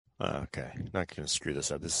Okay, not going to screw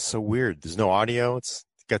this up. This is so weird. There's no audio. It's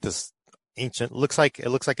got this ancient. It looks like an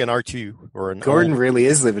R2 or an Gordon old. really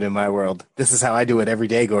is living in my world. This is how I do it every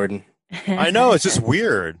day, Gordon. I know it's just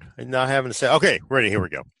weird. And not having to say. Okay, ready. Here we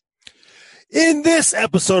go. In this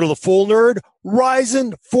episode of the Full Nerd,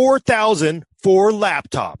 Ryzen 4000 for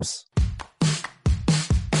laptops.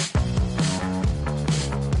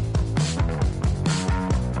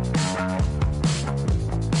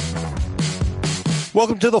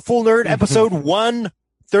 Welcome to the Full Nerd, episode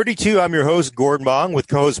 132. I'm your host, Gordon Bong, with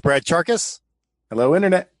co-host Brad Charkis. Hello,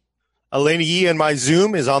 Internet. Elena Yee and my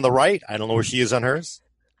Zoom is on the right. I don't know where she is on hers.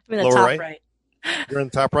 I'm in the Lower top right. right. You're in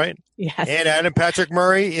the top right? Yes. And Adam Patrick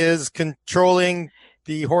Murray is controlling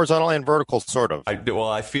the horizontal and vertical, sort of.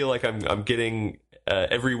 I feel like I'm getting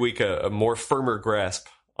every week a more firmer grasp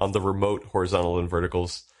on the remote horizontal and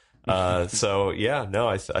verticals. I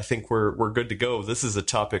think we're good to go. This is a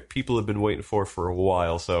topic people have been waiting for a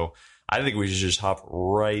while, so I think we should just hop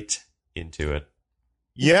right into it.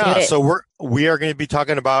 Yeah, so we are going to be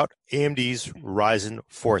talking about AMD's Ryzen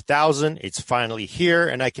 4000. It's finally here,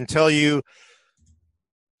 and I can tell you,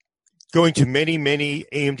 going to many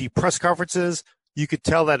AMD press conferences, you could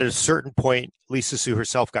tell that at a certain point, Lisa Su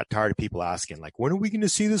herself got tired of people asking, like, when are we going to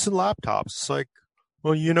see this in laptops? It's like,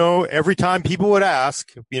 well, every time people would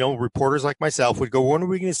ask, reporters like myself would go, when are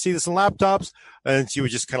we going to see this in laptops? And she would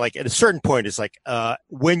just kind of like, at a certain point, it's like,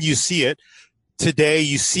 when you see it, today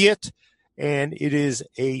you see it, and it is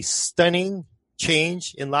a stunning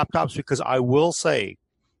change in laptops because I will say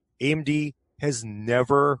AMD has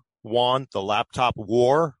never won the laptop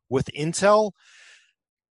war with Intel.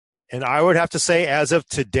 And I would have to say, as of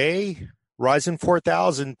today, Ryzen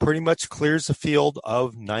 4000 pretty much clears the field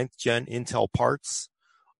of 9th gen Intel parts.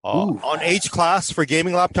 On H-Class for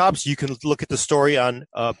gaming laptops, you can look at the story on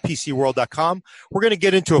PCWorld.com. We're going to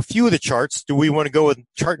get into a few of the charts. Do we want to go with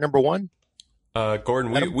chart number one?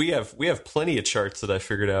 Gordon, we have plenty of charts that I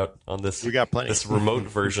figured out on this. We got plenty. This remote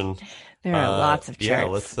version. There are lots of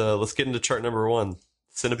charts. Yeah, let's get into chart number one.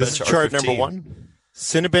 Cinebench this is R15. Chart number one.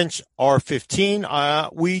 Cinebench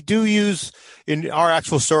R15. We do use in our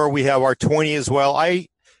actual store. We have R20 as well. I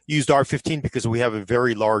used R15 because we have a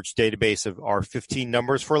very large database of R15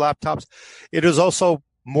 numbers for laptops. It is also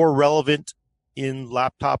more relevant in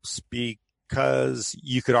laptops because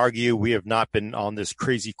you could argue we have not been on this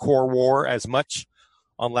crazy core war as much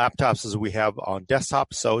on laptops as we have on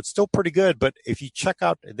desktops. So it's still pretty good. But if you check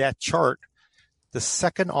out that chart, the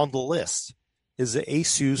second on the list is the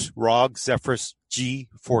Asus ROG Zephyrus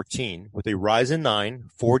G14 with a Ryzen 9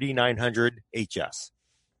 4900 HS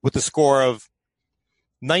with a score of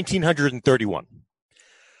 1931.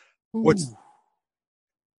 What's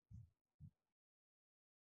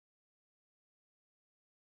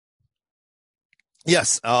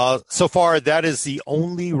Yes, so far that is the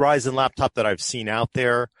only Ryzen laptop that I've seen out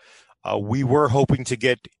there. We were hoping to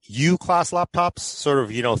get U-class laptops, sort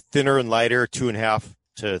of, thinner and lighter, 2.5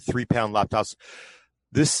 to 3 pound laptops.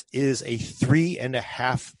 This is a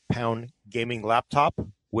 3.5 pound gaming laptop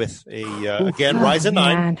with again, Ryzen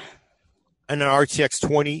 9 and an RTX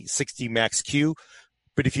 2060 Max Q.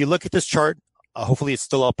 But if you look at this chart, hopefully it's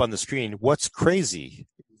still up on the screen. What's crazy,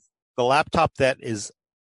 the laptop that is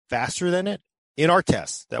faster than it in our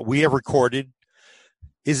tests that we have recorded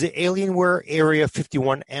is the Alienware Area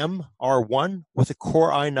 51M R1 with a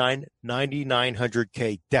Core i9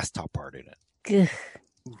 9900K desktop part in it.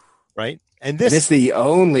 Right? And this is the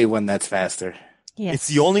only one that's faster. Yes. It's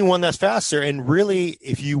the only one that's faster. And really,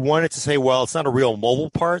 if you wanted to say, well, it's not a real mobile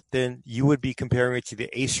part, then you would be comparing it to the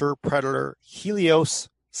Acer Predator Helios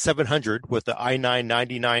 700 with the i9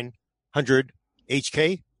 9900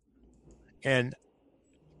 HK. And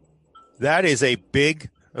that is a big...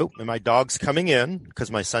 Oh, and my dog's coming in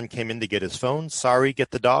because my son came in to get his phone. Sorry,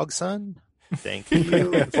 get the dog, son. Thank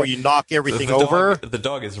you. Before you knock everything over. The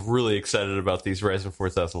dog is really excited about these Ryzen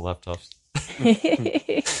 4000 laptops.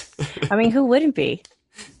 I mean, who wouldn't be?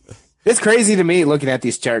 It's crazy to me looking at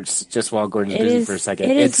these charts just while Gordon's busy for a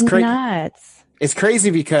second. It's nuts. It's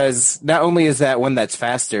crazy because not only is that one that's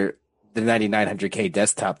faster, the 9900K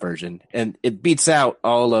desktop version, and it beats out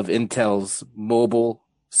all of Intel's mobile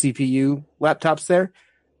CPU laptops there,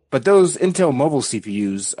 but those Intel mobile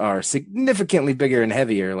CPUs are significantly bigger and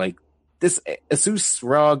heavier. Like this Asus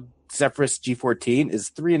ROG Zephyrus G14 is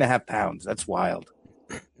 3.5 pounds. That's wild.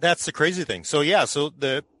 That's the crazy thing. So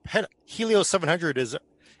the Helios 700 it's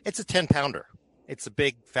a 10-pounder. It's a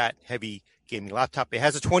big, fat, heavy gaming laptop. It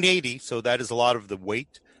has a 2080, so that is a lot of the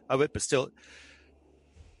weight of it, but still,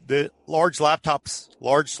 the large laptops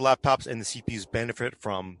and the CPUs benefit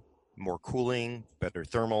from more cooling, better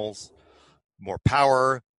thermals, more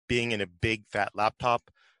power, being in a big, fat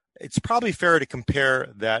laptop. it's probably fair to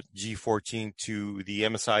compare that G14 to the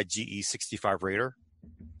MSI GE65 Raider.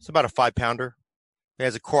 It's about a 5-pounder. It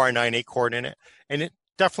has a Core i9 8-core in it, and it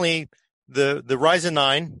definitely the Ryzen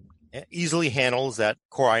 9 easily handles that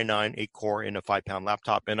Core i9 8-core in a 5-pound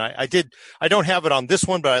laptop. And I don't have it on this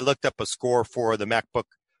one, but I looked up a score for the MacBook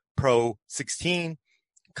Pro 16,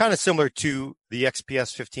 kind of similar to the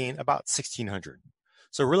XPS 15, about 1600.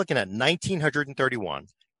 So we're looking at 1931,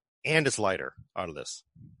 and it's lighter out of this.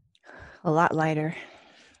 A lot lighter.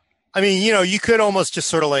 I mean, you could almost just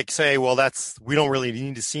sort of like say, well, we don't really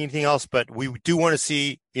need to see anything else, but we do want to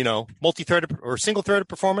see, multi-threaded or single-threaded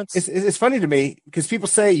performance. It's funny to me because people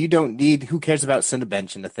say you don't need, who cares about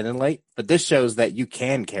Cinebench in a thin and light? But this shows that you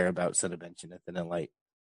can care about Cinebench in a thin and light.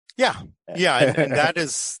 Yeah. And that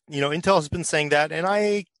is, Intel has been saying that, and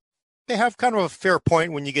they have kind of a fair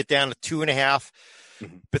point when you get down to 2.5,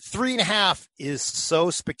 but 3.5 is so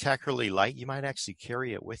spectacularly light, you might actually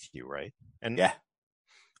carry it with you, right? And yeah.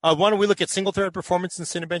 Why don't we look at single-thread performance in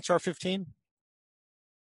Cinebench R15?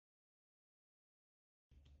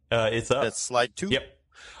 It's up. That's slide 2? Yep.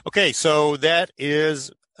 Okay, so that is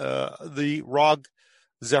the ROG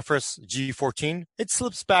Zephyrus G14. It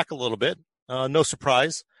slips back a little bit. No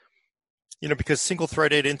surprise. Because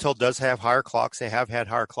single-threaded Intel does have higher clocks. They have had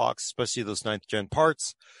higher clocks, especially those 9th-gen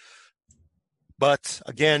parts. But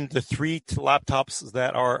again, the 3 laptops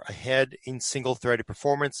that are ahead in single-threaded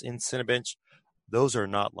performance in Cinebench, those are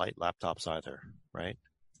not light laptops either, right?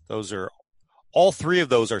 All 3 of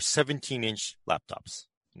those are 17-inch laptops,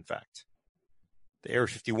 in fact. The Air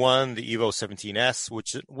 51, the Evo 17S,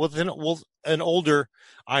 which with an older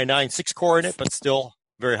i9 6-core in it, but still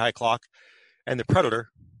very high clock, and the Predator,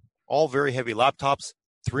 all very heavy laptops,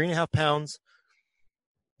 3.5 pounds.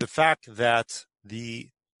 The fact that the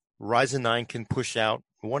Ryzen 9 can push out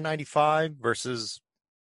 195 versus,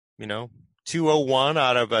 201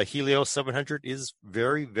 out of a Helio 700 is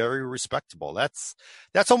very, very respectable. That's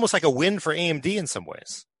almost like a win for AMD in some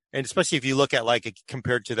ways. And especially if you look at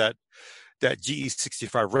compared to that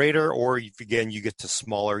GE65 Raider, or if, again, you get to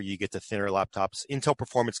smaller, you get to thinner laptops. Intel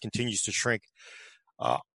performance continues to shrink.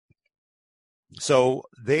 So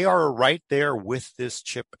they are right there with this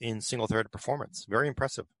chip in single-threaded performance. Very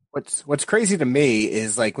impressive. What's crazy to me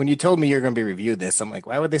is when you told me you're going to be reviewed this, I'm like,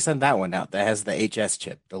 why would they send that one out that has the HS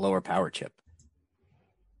chip, the lower power chip?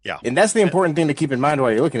 Yeah. And that's the important thing to keep in mind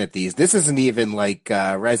while you're looking at these. This isn't even like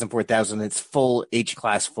Ryzen 4000, its full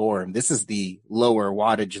H-class form. This is the lower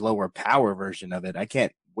wattage, lower power version of it. I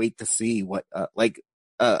can't wait to see what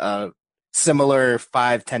a similar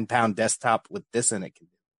 5-10 pound desktop with this in it can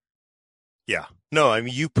do. Yeah. No, I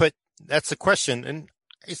mean, that's the question. And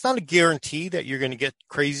it's not a guarantee that you're going to get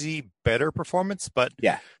crazy better performance, but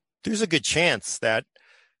yeah, there's a good chance that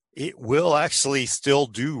it will actually still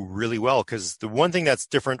do really well. Because the one thing that's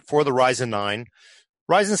different for the Ryzen 9,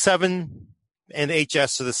 Ryzen 7 and the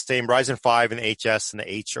HS are the same. Ryzen 5 and the HS and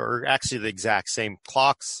the H are actually the exact same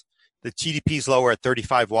clocks. The TDP is lower at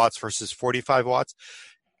 35 watts versus 45 watts.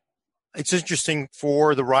 It's interesting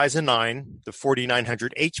for the Ryzen 9, the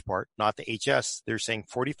 4900H part, not the HS. They're saying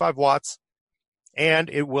 45 watts. And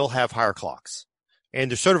it will have higher clocks.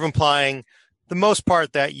 And they're sort of implying the most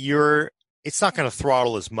part that it's not going to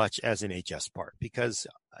throttle as much as an HS part because,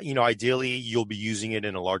 ideally you'll be using it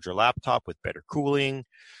in a larger laptop with better cooling.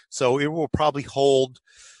 So it will probably hold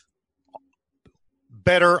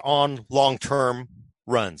better on long-term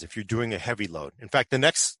runs if you're doing a heavy load. In fact, the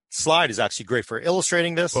next slide is actually great for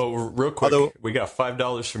illustrating this. Well, real quick, we got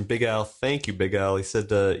 $5 from Big Al. Thank you, Big Al. He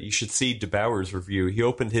said you should see DeBauer's review. He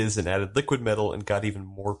opened his and added liquid metal and got even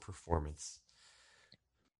more performance.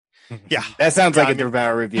 Yeah. That sounds like a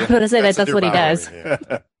DeBauer review. I was going to say that's what he does.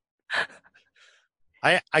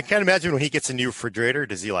 I can't imagine when he gets a new refrigerator,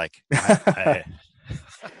 does he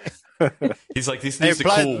he's like, these things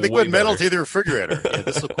cool liquid metal to the refrigerator. Yeah,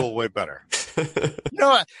 this will cool way better.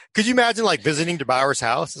 Could you imagine visiting DeBauer's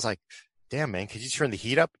house? It's like, damn, man, could you turn the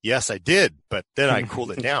heat up? Yes, I did, but then I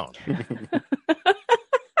cooled it down.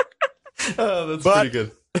 Oh, that's pretty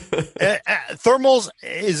good. Thermals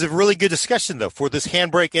is a really good discussion, though. For this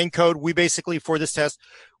Handbrake encode, we basically, for this test,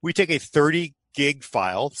 we take a 30 gig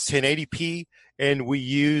file, it's 1080p, and we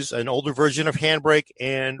use an older version of Handbrake,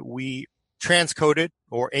 and we transcode it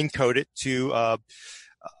or encode it to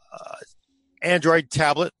Android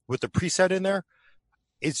tablet with the preset in there.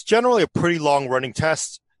 It's generally a pretty long running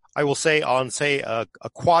test. I will say on, a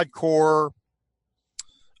quad core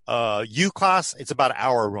U class, it's about an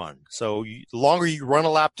hour run. So the longer you run a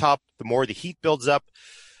laptop, the more the heat builds up.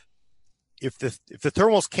 If the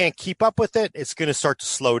thermals can't keep up with it, it's going to start to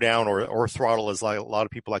slow down or throttle, as a lot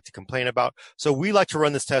of people like to complain about. So we like to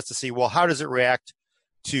run this test to see, well, how does it react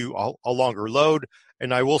to a longer load.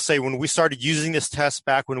 And I will say, when we started using this test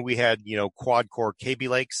back when we had, quad core KB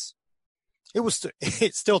Lakes,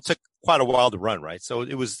 it still took quite a while to run, right? So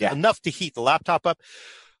it was enough to heat the laptop up.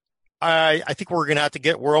 I think we're going to have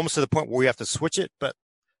to we're almost to the point where we have to switch it, but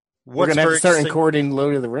we're going to have to start recording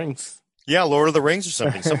Lord of the Rings. Yeah, Lord of the Rings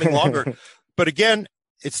or something longer. But again,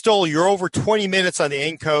 it's still, you're over 20 minutes on the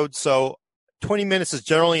encode. So 20 minutes is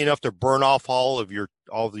generally enough to burn off all of your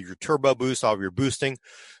turbo boost, all of your boosting.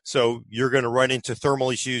 So you're going to run into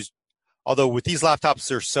thermal issues. Although with these laptops,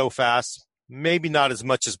 they're so fast, maybe not as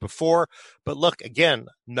much as before. But look, again,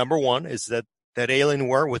 number one is that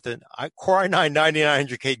Alienware with an Core i9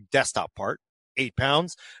 9900K desktop part, 8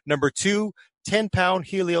 pounds. Number two, 10-pound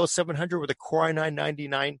Helios 700 with a Core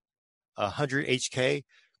i9 9900HK.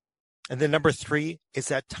 And then number three is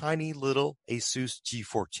that tiny little Asus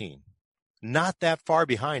G14. Not that far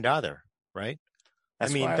behind either, right?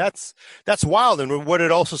 That's wild. That's wild. And what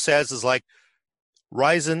it also says is like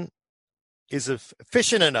Ryzen is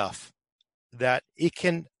efficient enough that it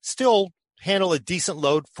can still handle a decent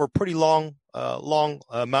load for a pretty long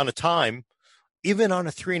amount of time, even on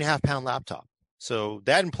a 3.5-pound laptop. So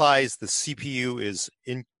that implies the CPU is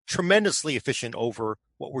tremendously efficient over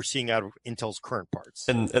what we're seeing out of Intel's current parts.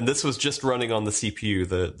 And this was just running on the CPU,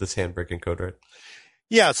 this handbrake encode, right?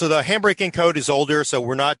 Yeah, so the handbrake encode is older, so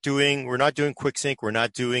we're not doing QuickSync, we're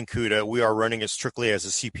not doing CUDA. We are running it strictly as a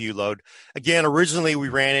CPU load. Again, originally we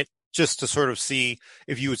ran it just to sort of see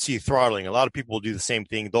if you would see throttling. A lot of people will do the same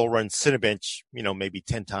thing. They'll run Cinebench, maybe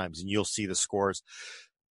 10 times, and you'll see the scores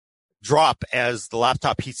drop as the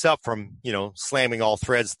laptop heats up from, slamming all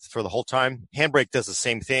threads for the whole time. Handbrake does the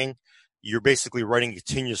same thing. You're basically running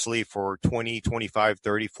continuously for 20, 25,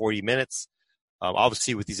 30, 40 minutes.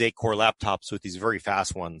 Obviously, with these 8-core laptops, with these very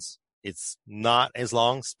fast ones, it's not as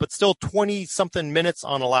long, but still 20-something minutes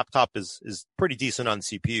on a laptop is pretty decent on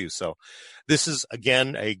CPU. So this is,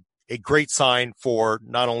 again, a great sign for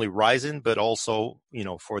not only Ryzen, but also,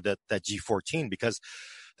 for that G14, because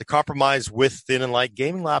the compromise with thin and light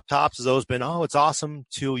gaming laptops has always been, it's awesome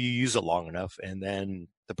till you use it long enough, and then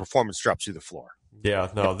the performance drops through the floor. Yeah,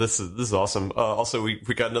 no, this is awesome. Also, we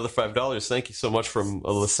got another $5. Thank you so much from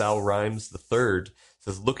LaSalle Rhymes the Third.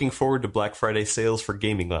 Says looking forward to Black Friday sales for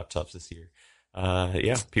gaming laptops this year.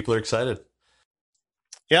 Yeah, people are excited.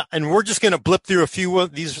 Yeah, and we're just going to blip through a few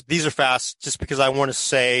of these. These are fast, just because I want to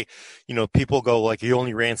say, people go like, you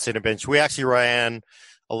only ran Cinebench. We actually ran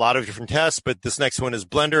a lot of different tests, but this next one is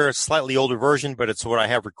Blender, a slightly older version, but it's what I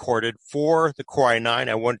have recorded for the Core i9.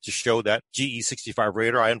 I wanted to show that GE65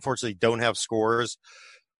 Raider. I unfortunately don't have scores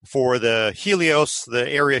for the Helios, the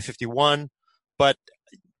Area 51, but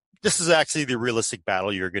this is actually the realistic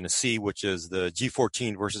battle you're going to see, which is the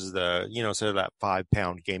G14 versus the, sort of that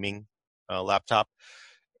 5-pound gaming laptop.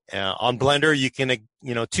 On Blender, you can,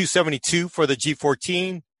 272 for the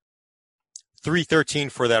G14, 313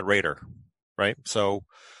 for that Raider, right? So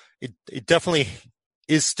it definitely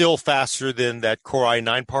is still faster than that Core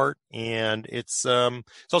i9 part, and it's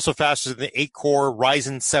also faster than the 8-core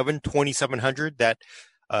Ryzen 7 2700 that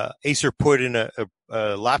Acer put in a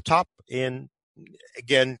laptop. And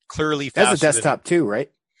again, clearly faster. That's a desktop too,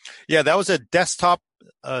 right? Yeah, that was a desktop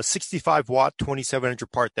 65-watt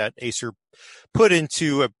 2700 part that Acer put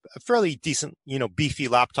into a fairly decent, beefy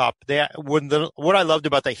laptop. What I loved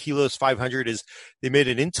about that Helios 500 is they made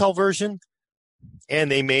an Intel version and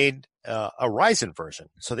they made a Ryzen version.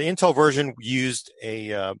 So the Intel version used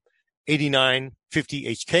a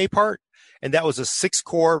 8950HK part, and that was a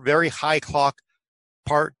 6-core, very high clock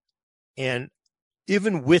part. And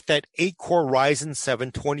even with that 8-core Ryzen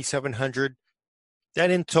 7 2700, that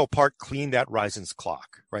Intel part cleaned that Ryzen's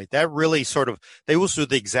clock, right? That really they was the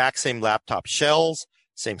exact same laptop shells,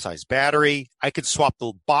 same size battery. I could swap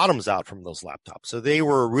the bottoms out from those laptops. So they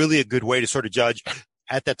were really a good way to sort of judge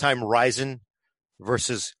at that time Ryzen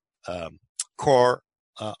versus Core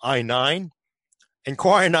i9. And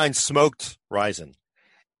Core i9 smoked Ryzen,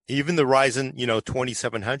 even the Ryzen,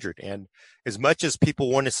 2700. And as much as people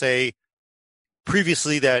want to say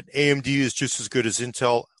previously that AMD is just as good as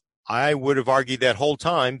Intel, I would have argued that whole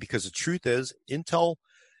time, because the truth is Intel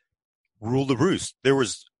ruled the roost. It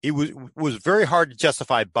was very hard to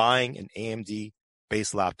justify buying an AMD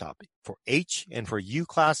based laptop for H and for U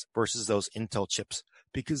class versus those Intel chips,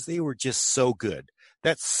 because they were just so good.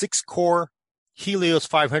 That 6-core Helios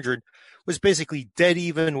 500 was basically dead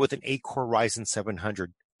even with an 8-core Ryzen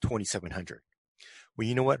 700 2700. Well,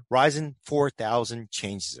 you know what? Ryzen 4000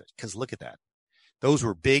 changes it, because look at that. Those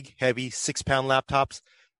were big, heavy 6-pound laptops.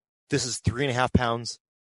 This is 3.5 pounds,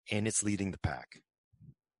 and it's leading the pack.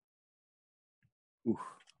 Oof.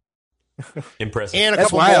 Impressive. And a That's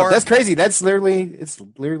couple wild. more. That's crazy. It's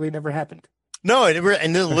literally never happened. No, and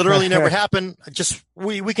it literally never happened. Just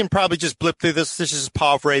we can probably just blip through this. This is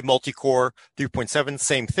PowerArray multi-core 3.7,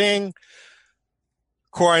 same thing.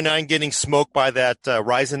 Core i9 getting smoked by that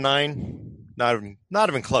Ryzen 9. Not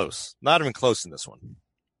even close. Not even close in this one.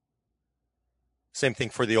 Same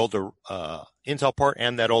thing for the older Intel part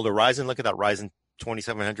and that older Ryzen. Look at that Ryzen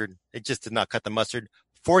 2700. It just did not cut the mustard.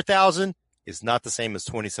 4000 is not the same as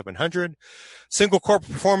 2700. Single core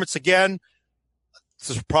performance again.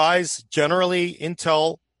 Surprise. Generally,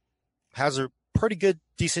 Intel has a pretty good,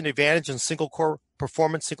 decent advantage in single core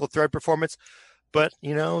performance, single thread performance. But,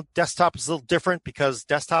 desktop is a little different because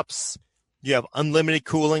desktops, you have unlimited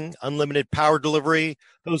cooling, unlimited power delivery.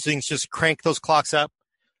 Those things just crank those clocks up.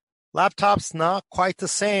 Laptops, not quite the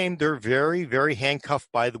same. They're very, very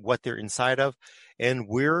handcuffed by what they're inside of. And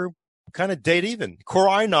we're kind of dead even. Core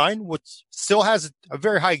i9, which still has a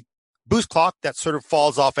very high boost clock that sort of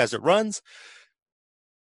falls off as it runs.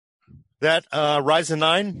 That Ryzen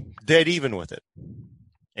 9, dead even with it.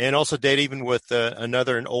 And also dead even with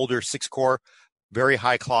an older 6-core, very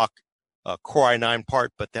high clock Core i9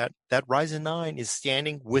 part. But that Ryzen 9 is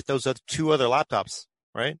standing with those two other laptops,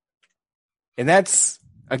 right? And that's,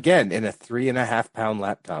 again, in a 3.5-pound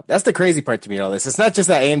laptop. That's the crazy part to me, all this. It's not just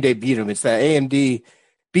that AMD beat them. It's that AMD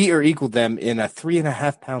beat or equaled them in a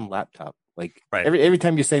 3.5-pound laptop. Like, right. Every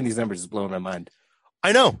time you're saying these numbers is blowing my mind.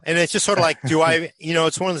 I know. And it's just sort of like,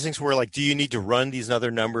 it's one of those things where like, do you need to run these other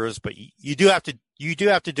numbers? But you do have to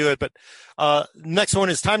do it. But next one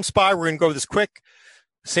is Time Spy. We're going to go over this quick.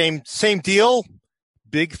 Same deal.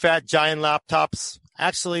 Big, fat, giant laptops.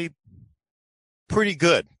 Actually, pretty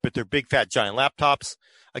good, but they're big, fat, giant laptops.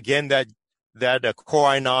 Again, that Core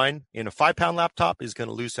i9 in a 5-pound laptop is going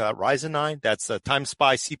to lose to that Ryzen 9. That's a Time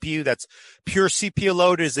Spy CPU. That's pure CPU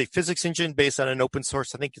load. It is a physics engine based on an open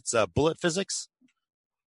source. I think it's bullet physics.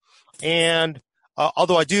 And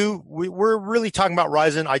although we're really talking about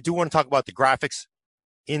Ryzen, I do want to talk about the graphics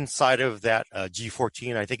inside of that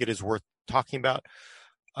G14. I think it is worth talking about.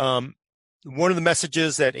 One of the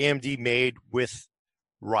messages that AMD made with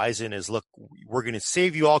Ryzen is, look, we're going to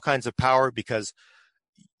save you all kinds of power because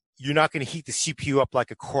you're not going to heat the CPU up like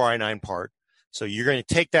a Core i9 part. So you're going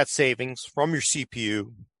to take that savings from your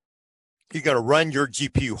CPU. You're going to run your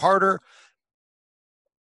GPU harder.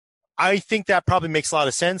 I think that probably makes a lot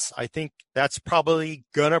of sense. I think that's probably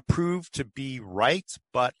going to prove to be right.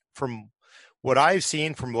 But from what I've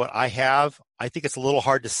seen, from what I have, I think it's a little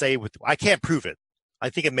hard to say. I can't prove it. I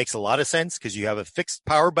think it makes a lot of sense because you have a fixed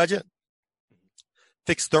power budget,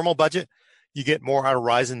 fixed thermal budget. You get more out of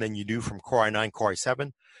Ryzen than you do from Core i9, Core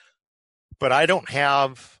i7. But I don't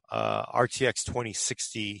have RTX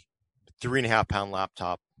 2060 3.5-pound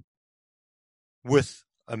laptop with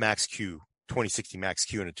a Max-Q 2060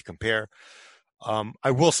 Max-Q in it to compare.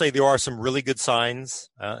 I will say there are some really good signs,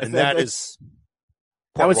 and that is.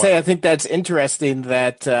 I would say I think that's interesting.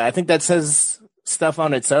 That I think that says stuff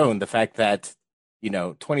on its own. The fact that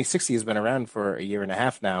 2060 has been around for a year and a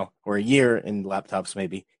half now, or a year in laptops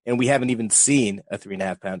maybe, and we haven't even seen a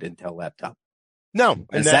 3.5-pound Intel laptop. No,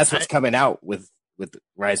 and that's what's coming out with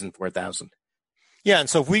Ryzen 4000. Yeah, and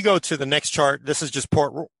so if we go to the next chart, this is just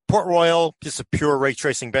Port Royal, just a pure ray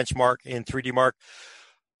tracing benchmark in 3D Mark.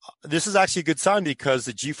 This is actually a good sign because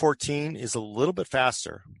the G14 is a little bit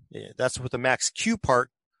faster. That's with the Max-Q part.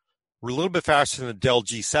 We're a little bit faster than the Dell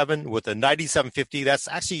G7 with the 9750. That's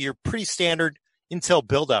actually your pretty standard Intel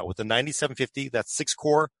build out with the 9750. That's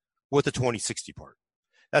 6-core with the 2060 part.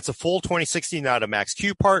 That's a full 2060, not a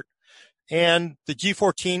Max-Q part. And the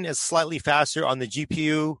G14 is slightly faster on the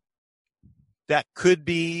GPU. That could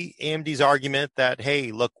be AMD's argument that,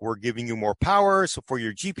 hey, look, we're giving you more power so for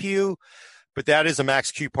your GPU, but that is a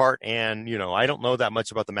Max-Q part. And, I don't know that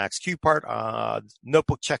much about the Max-Q part.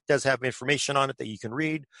 Notebook Check does have information on it that you can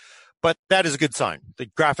read, but that is a good sign. The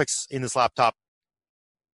graphics in this laptop,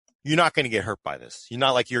 you're not going to get hurt by this. You're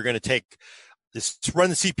not like you're going to take this,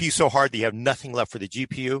 run the CPU so hard that you have nothing left for the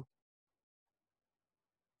GPU.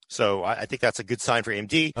 So I think that's a good sign for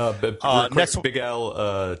AMD. Next one. Big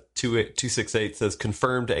Al 268 says,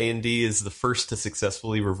 confirmed AMD is the first to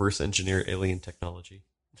successfully reverse engineer alien technology.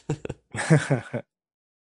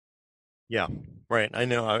 Yeah, right. I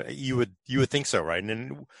know you would think so, right?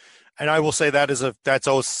 And I will say that's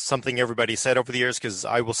always something everybody said over the years, because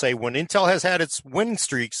I will say when Intel has had its winning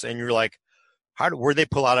streaks and you're like, where'd they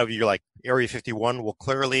pull out of? You're like Area 51. Well,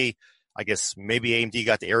 clearly, I guess maybe AMD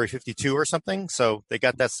got the Area 52 or something, so they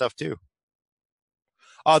got that stuff too.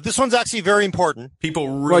 This one's actually very important. People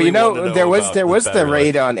really want to know there was the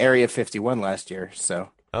raid on Area 51 last year. So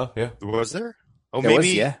yeah, was there? Oh, there maybe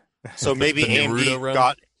was, yeah. So maybe AMD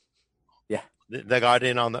got. They got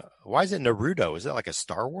in on the. Why is it Naruto? Is it like a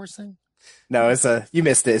Star Wars thing? No, you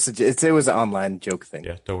missed it. It was an online joke thing.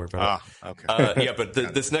 Yeah, don't worry about it. Okay. Yeah, but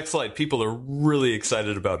this next slide, people are really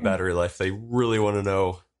excited about battery life. They really want to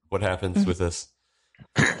know what happens with this.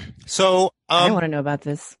 So I want to know about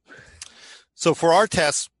this. So for our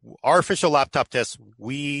tests, our official laptop tests,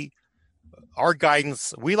 our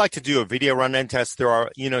guidance, we like to do a video run-in test. There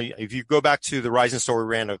are, if you go back to the Ryzen store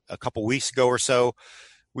we ran a couple weeks ago or so,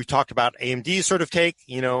 we talked about AMD's sort of take,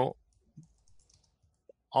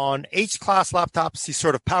 on H-class laptops, these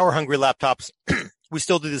sort of power-hungry laptops, we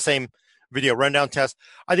still do the same video rundown test.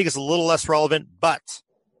 I think it's a little less relevant, but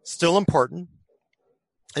still important.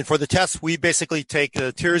 And for the test, we basically take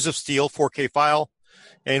a Tears of Steel 4K file,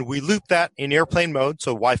 and we loop that in airplane mode,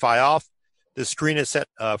 so Wi-Fi off. The screen is set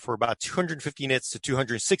for about 250 nits to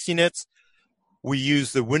 260 nits. We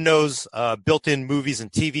use the Windows built-in movies and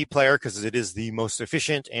TV player because it is the most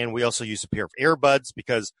efficient, and we also use a pair of earbuds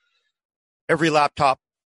because every laptop,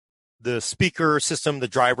 the speaker system, the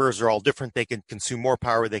drivers are all different. They can consume more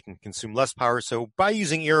power. They can consume less power. So by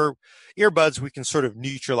using earbuds, we can sort of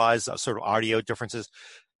neutralize sort of audio differences.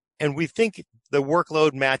 And we think the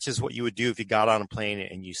workload matches what you would do if you got on a plane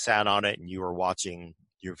and you sat on it and you were watching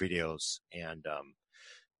your videos. And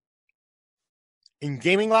in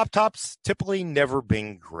gaming laptops, typically never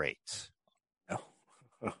been great.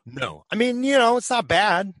 No. I mean, it's not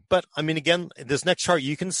bad. But, I mean, again, this next chart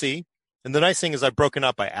you can see. And the nice thing is I've broken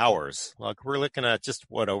up by hours. Like we're looking at just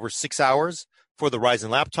over 6 hours for the Ryzen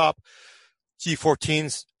laptop.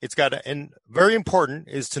 G14s, and very important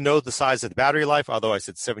is to know the size of the battery life, although I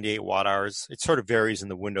said 78 watt hours. It sort of varies in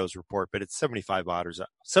the Windows report, but it's 75 watt hours.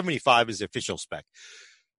 75 is the official spec.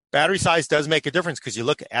 Battery size does make a difference because you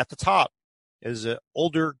look at the top is an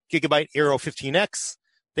older Gigabyte Aero 15X.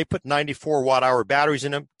 They put 94 watt hour batteries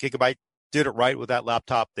in them. Gigabyte did it right with that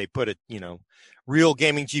laptop. They put it, real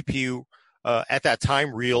gaming GPU, at that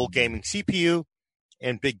time, real gaming CPU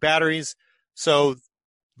and big batteries. So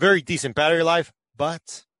very decent battery life,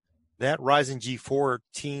 but that Ryzen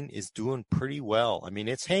G14 is doing pretty well. I mean,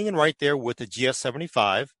 it's hanging right there with the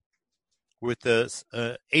GS75, with the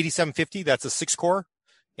 8750, that's a 6-core,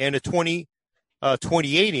 and a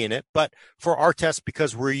 2080 in it. But for our test,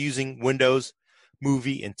 because we're using Windows,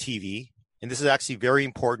 movie, and TV, and this is actually very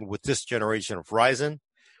important with this generation of Ryzen,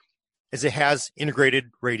 is it has integrated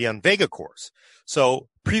Radeon Vega cores. So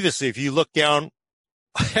previously, if you look down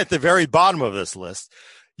at the very bottom of this list,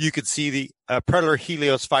 you could see the Predator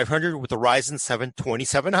Helios 500 with the Ryzen 7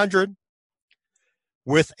 2700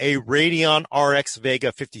 with a Radeon RX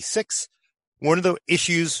Vega 56. One of the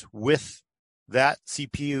issues with that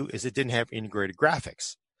CPU is it didn't have integrated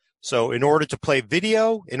graphics. So in order to play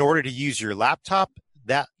video, in order to use your laptop,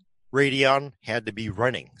 that Radeon had to be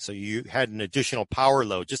running. So you had an additional power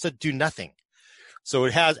load just to do nothing. So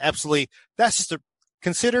it has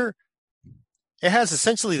consider it has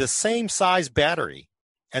essentially the same size battery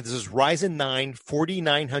as this Ryzen 9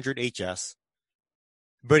 4900HS,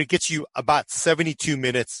 but it gets you about 72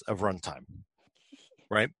 minutes of runtime,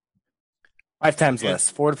 right? 5 times less,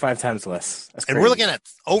 4 to 5 times less. And we're looking at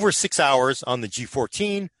over 6 hours on the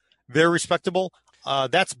G14, very respectable.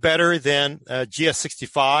 That's better than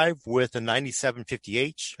GS65 with a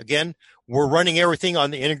 9750H. Again, we're running everything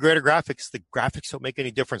on the integrated graphics. The graphics don't make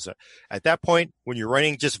any difference. At that point, when you're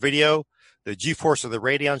running just video, the GeForce or the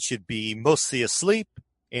Radeon should be mostly asleep,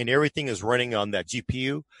 and everything is running on that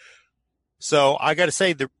GPU. So I got to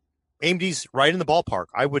say, the AMD's right in the ballpark.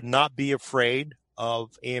 I would not be afraid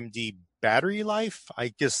of AMD battery life.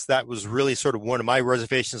 I guess that was really sort of one of my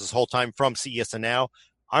reservations this whole time from CES and now.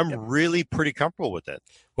 I'm really pretty comfortable with it.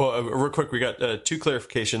 Well, real quick, we got 2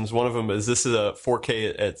 clarifications. One of them is this is a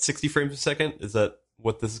 4K at 60 frames a second. Is that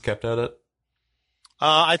what this is capped out at?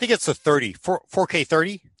 I think it's a 4K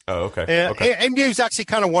 30. Oh, okay. Okay. AMD was actually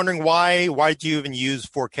kind of wondering why do you even use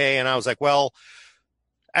 4K? And I was like, well,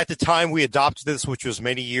 at the time we adopted this, which was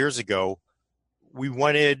many years ago, we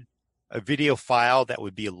wanted a video file that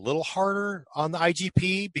would be a little harder on the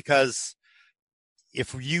IGP because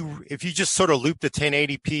if you just sort of loop the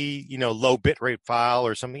 1080p, low bitrate file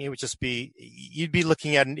or something, it would just you'd be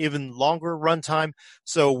looking at an even longer runtime.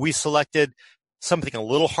 So we selected something a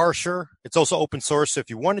little harsher. It's also open source. So if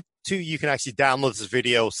you wanted to, you can actually download this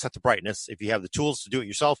video, set the brightness if you have the tools to do it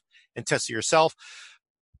yourself and test it yourself.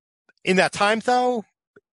 In that time though,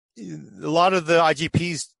 a lot of the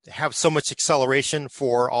IGPs have so much acceleration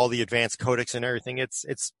for all the advanced codecs and everything.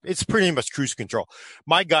 It's pretty much cruise control.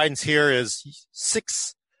 My guidance here is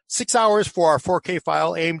 6 hours for our 4K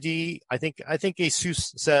file. AMD, I think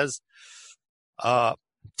ASUS says,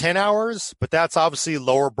 10 hours, but that's obviously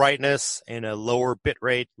lower brightness and a lower bit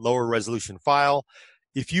rate, lower resolution file.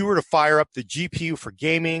 If you were to fire up the GPU for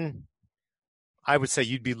gaming, I would say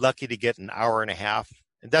you'd be lucky to get an hour and a half.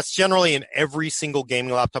 And that's generally in every single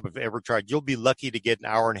gaming laptop I've ever tried. You'll be lucky to get an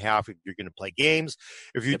hour and a half if you're going to play games.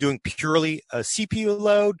 If you're doing purely a CPU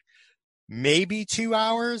load, maybe 2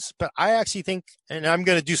 hours. But I actually think, and I'm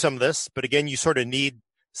going to do some of this, but again, you sort of need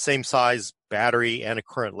same size battery and a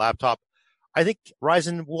current laptop. I think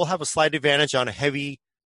Ryzen will have a slight advantage on a heavy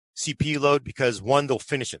CPU load because, one, they'll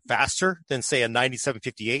finish it faster than, say, a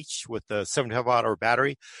 9750H with the 75-hour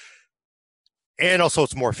battery. And also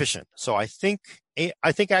it's more efficient. So I think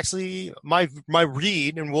actually my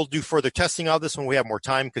read, and we'll do further testing of this when we have more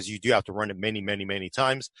time because you do have to run it many, many, many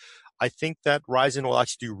times. I think that Ryzen will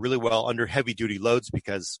actually do really well under heavy duty loads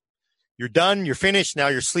because you're done, you're finished, now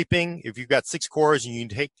you're sleeping. If you've got 6 cores and you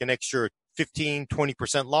take an extra 15,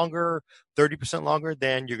 20% longer, 30% longer,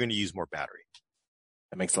 then you're going to use more battery.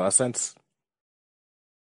 That makes a lot of sense.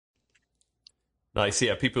 Nice.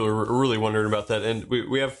 Yeah, people are really wondering about that. And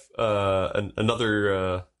we have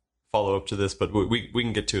another follow-up to this, but we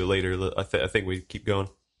can get to it later. I think we keep going.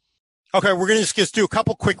 Okay, we're going to just do a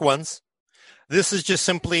couple quick ones. This is just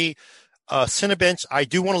simply Cinebench. I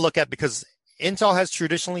do want to look at because Intel has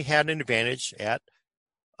traditionally had an advantage at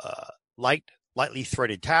lightly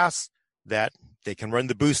threaded tasks that they can run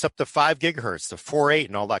the boost up to 5 gigahertz to 4.8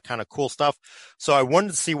 and all that kind of cool stuff. So I wanted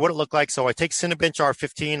to see what it looked like. So I take Cinebench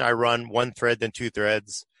R15. I run 1 thread, then 2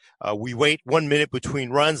 threads. We wait 1 minute between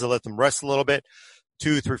runs to let them rest a little bit.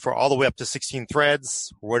 2, 3, 4, all the way up to 16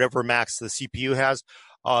 threads, or whatever max the CPU has.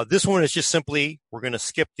 This one is just simply, we're going to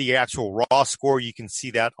skip the actual raw score. You can see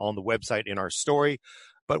that on the website in our story.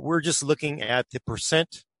 But we're just looking at the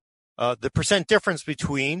percent difference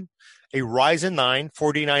between a Ryzen 9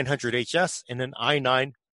 4900HS and an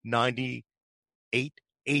i9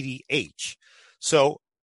 9880H. So,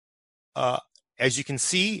 as you can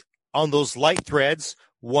see on those light threads,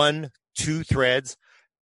 1, 2 threads,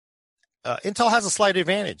 Intel has a slight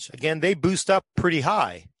advantage. Again, they boost up pretty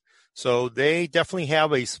high. So they definitely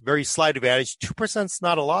have a very slight advantage. 2% is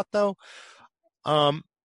not a lot though.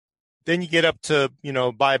 Then you get up to,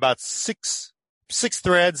 by about six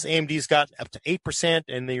threads, AMD's got up to 8%,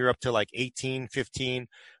 and then you're up to like 18, 15,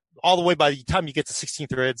 all the way by the time you get to 16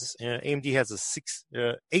 threads. AMD has a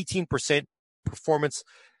 18% performance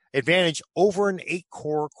advantage over an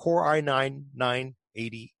 8-core Core i9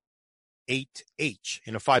 988H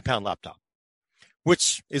in a 5-pound laptop,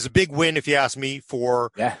 which is a big win, if you ask me,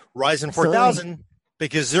 for Ryzen 4000,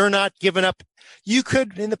 because they're not giving up. You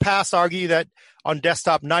could, in the past, argue that on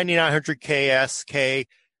desktop, 9900K SK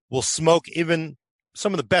will smoke even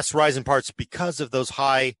some of the best Ryzen parts because of those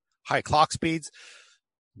high clock speeds.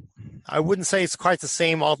 I wouldn't say it's quite the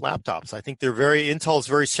same on laptops. I think Intel's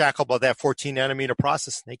very shackled by that 14 nanometer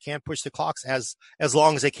process. They can't push the clocks as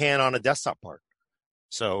long as they can on a desktop part.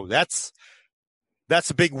 So that's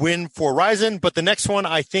a big win for Ryzen. But the next one,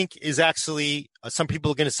 I think, is actually, some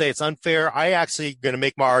people are going to say it's unfair. I actually going to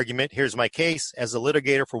make my argument. Here's my case as a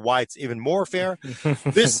litigator for why it's even more fair.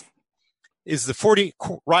 This is the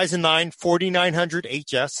Ryzen 9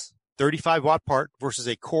 4900HS 35-watt part versus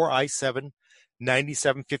a Core i7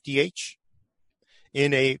 9750H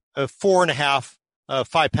in a 4.5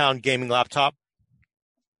 5-pound gaming laptop.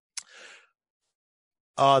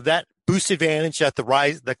 That boost advantage that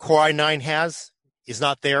the Core i9 has is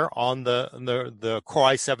not there on the Core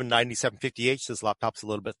i7 9750H. This laptop's a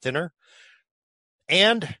little bit thinner.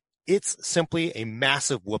 And it's simply a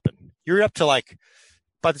massive whooping. You're up to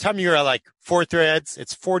by the time you're at 4 threads,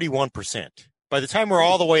 it's 41%. By the time we're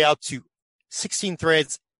all the way out to 16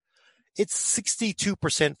 threads, it's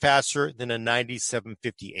 62% faster than a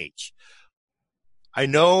 9750H. I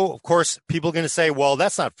know, of course, people are going to say, well,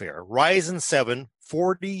 that's not fair. Ryzen 7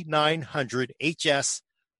 4900HS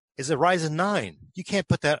is a Ryzen 9. You can't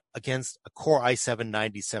put that against a Core i7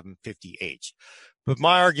 9750H. But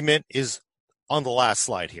my argument is on the last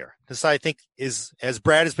slide here. This, I think, is, as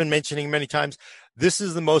Brad has been mentioning many times, this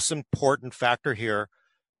is the most important factor here,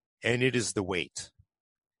 and it is the weight.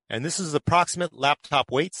 And this is the approximate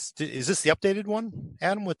laptop weights. Is this the updated one,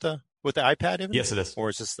 Adam, with the iPad? Even? Yes, it is. Or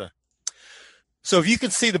is this So if you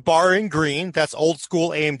can see the bar in green, that's old school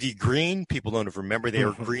AMD green. People don't remember they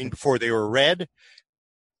were green before they were red.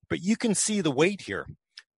 But you can see the weight here.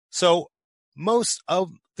 So most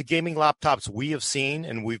of the gaming laptops we have seen,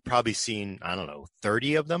 and we've probably seen,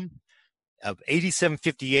 30 of them, of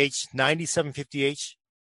 8750H, 9750H,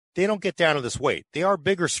 they don't get down to this weight. They are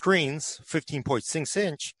bigger screens, 15.6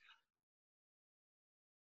 inch.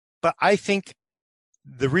 But I think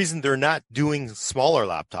the reason they're not doing smaller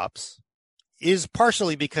laptops is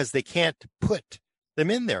partially because they can't put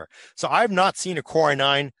them in there. So I've not seen a Core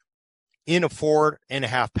i9 in a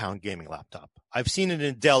 4.5 pound gaming laptop. I've seen it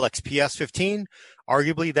in Dell XPS 15.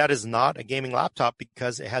 Arguably, that is not a gaming laptop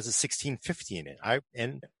because it has a 1650 in it.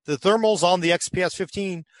 And the thermals on the XPS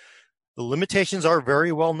 15, the limitations are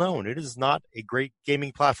very well known. It is not a great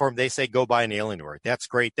gaming platform. They say go buy an Alienware. That's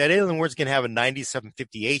great. That Alienware is going to have a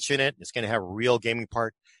 9750H in it. It's going to have a real gaming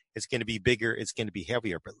part. It's going to be bigger. It's going to be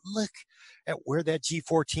heavier. But look at where that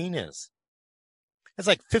G14 is. It's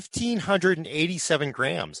like 1,587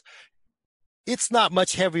 grams. It's not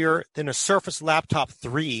much heavier than a Surface Laptop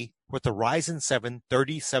 3 with the Ryzen 7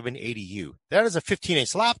 3780U. That is a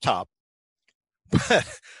 15-inch laptop.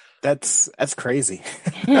 That's crazy.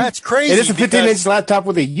 That's crazy. It is a 15-inch laptop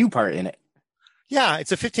with a U part in it. Yeah,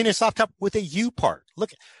 it's a 15-inch laptop with a U part.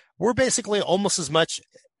 Look, we're basically almost as much.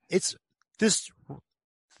 It's this,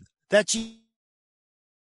 that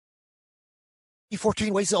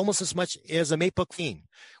G14 weighs almost as much as a MateBook Fiend,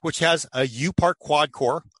 which has a U part quad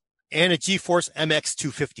core and a GeForce MX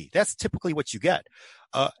 250. That's typically what you get.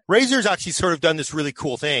 Razer's actually sort of done this really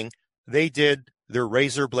cool thing. They did their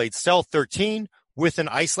Razer Blade Stealth 13 with an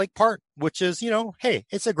Ice Lake part, which is, hey,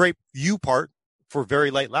 it's a great U part for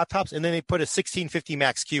very light laptops. And then they put a 1650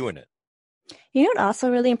 Max Q in it. You know what also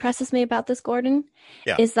really impresses me about this, Gordon?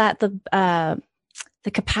 Yeah. Is that the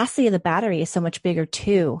capacity of the battery is so much bigger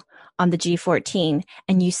too on the G14,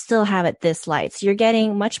 and you still have it this light. So you're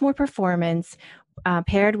getting much more performance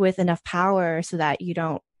paired with enough power so that you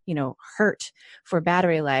don't, hurt for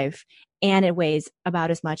battery life. And it weighs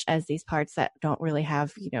about as much as these parts that don't really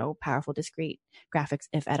have, powerful discrete graphics,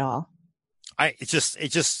 if at all. Yeah. Blows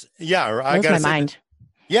my mind.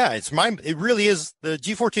 Yeah, it really is. The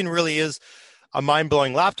G14 really is a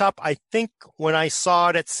mind-blowing laptop. I think when I saw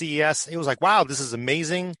it at CES, it was like, wow, this is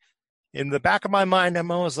amazing. In the back of my mind,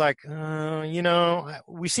 I'm always like,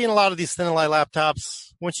 we've seen a lot of these thin light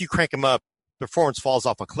laptops. Once you crank them up, performance falls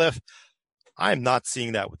off a cliff. I'm not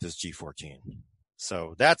seeing that with this G14.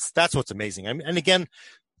 So that's what's amazing. And again,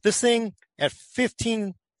 this thing at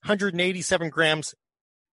 1,587 grams,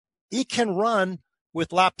 it can run with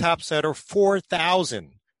laptops that are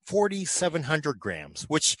 4,700 grams,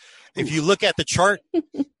 which if you look at the chart,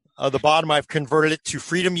 the bottom, I've converted it to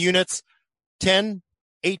Freedom units, 10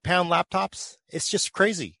 8-pound laptops. It's just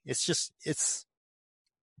crazy. It's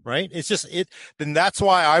right. Then that's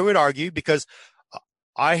why I would argue, because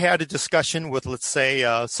I had a discussion with, let's say,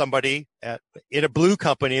 somebody in a blue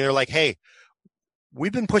company. They're like, hey,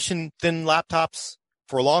 we've been pushing thin laptops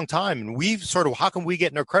for a long time, and we've sort of, how can we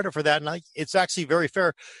get no credit for that? And it's actually very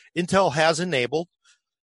fair. Intel has enabled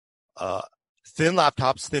thin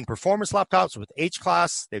laptops, thin performance laptops with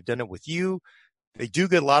H-class. They've done it with you. They do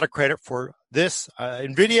get a lot of credit for this.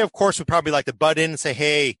 NVIDIA, of course, would probably like to butt in and say,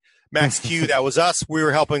 hey, Max Q, that was us. We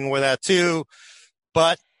were helping with that too.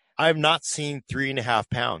 But I've not seen 3.5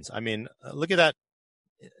 pounds. I mean, look at that.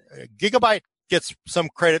 Gigabyte gets some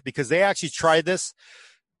credit because they actually tried this.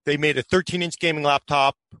 They made a 13-inch gaming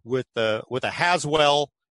laptop with a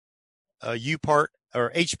Haswell U part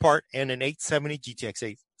or H part and an 870 GTX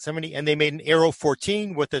 870, and they made an Aero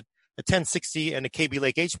 14 with a 1060 and a KB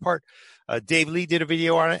Lake H part. Dave Lee did a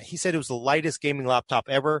video on it. He said it was the lightest gaming laptop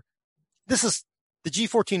ever. The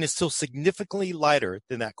G14 is still significantly lighter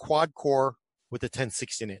than that quad core with the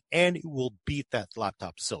 1060 in it, and it will beat that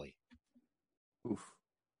laptop silly. Oof.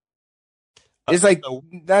 There's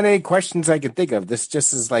not any questions I can think of. This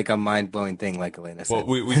just is like a mind-blowing thing, like Elena said.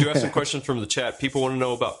 Well, we do have some questions from the chat. People want to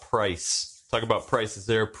know about price. Talk about price. Is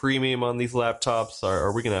there a premium on these laptops?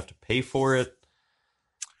 Are we going to have to pay for it?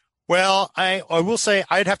 Well, I will say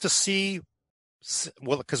I'd have to see,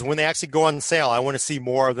 because when they actually go on sale, I want to see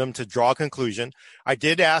more of them to draw a conclusion. I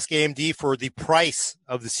did ask AMD for the price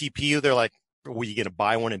of the CPU. They're like, "Were you going to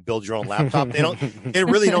buy one and build your own laptop?" They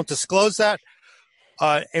really don't disclose that.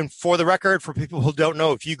 And for the record, for people who don't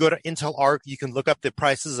know, if you go to Intel Arc, you can look up the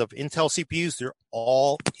prices of Intel CPUs. They're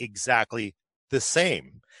all exactly the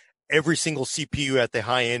same. Every single CPU at the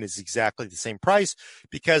high end is exactly the same price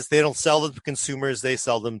because they don't sell them to consumers. They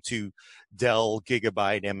sell them to Dell,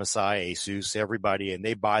 Gigabyte, MSI, Asus, everybody, and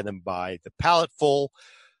they buy them by the pallet full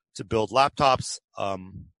to build laptops.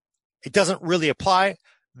 It doesn't really apply.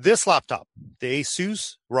 This laptop, the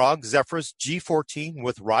Asus ROG Zephyrus G14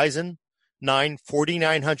 with Ryzen 9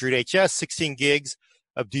 4900HS, 16 gigs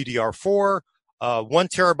of DDR4, 1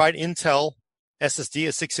 terabyte Intel SSD,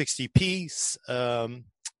 a 660p,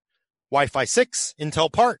 Wi-Fi 6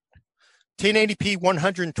 Intel part, 1080p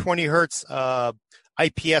 120 hertz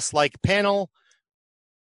IPS-like panel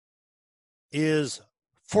is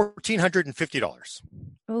 $1,450.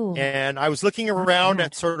 Ooh, and I was looking around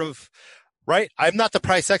at sort of Right? I'm not the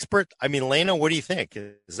price expert. I mean, Lena, what do you think?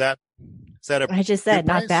 Is that a I just said good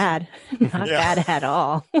not price? bad, not Yeah. bad at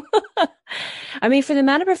all. I mean, for the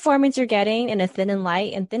amount of performance you're getting in a thin and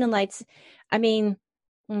light, and thin and lights, I mean,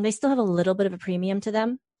 they still have a little bit of a premium to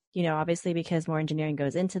them, obviously because more engineering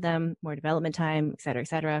goes into them, more development time, et cetera, et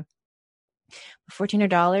cetera.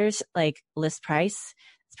 $1,400, like list price,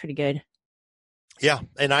 it's pretty good. Yeah.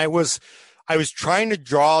 And I was trying to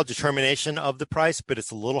draw a determination of the price, but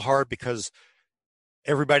it's a little hard because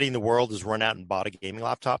everybody in the world has run out and bought a gaming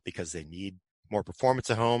laptop because they need more performance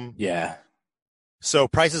at home. Yeah. So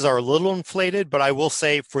prices are a little inflated, but I will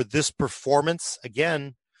say for this performance,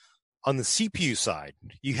 again, on the CPU side,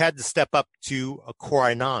 you had to step up to a Core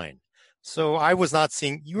i9. So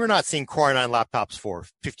you were not seeing Core i9 laptops for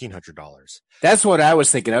 $1,500. That's what I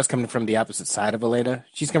was thinking. I was coming from the opposite side of Elena.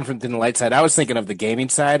 She's coming from the light side. I was thinking of the gaming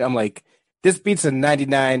side. I'm like, this beats a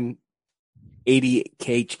 9980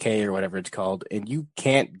 KHK or whatever it's called, and you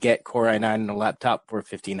can't get Core i9 in a laptop for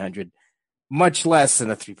 $1,500, much less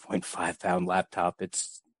than a 3.5 pound laptop.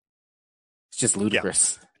 It's just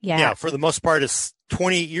ludicrous. Yeah. For the most part, it's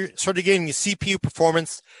 20. You're sort of getting the CPU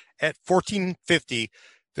performance at 1450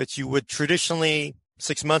 that you would traditionally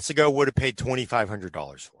 6 months ago would have paid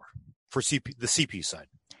 $2,500 for the CPU side.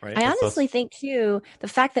 Right? I honestly think too, the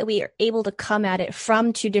fact that we are able to come at it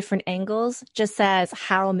from two different angles just says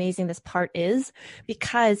how amazing this part is,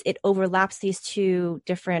 because it overlaps these two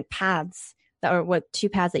different paths two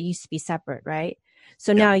paths that used to be separate, right?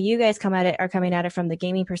 So now you guys are coming at it from the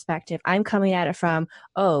gaming perspective. I'm coming at it from,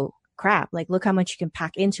 oh crap, like look how much you can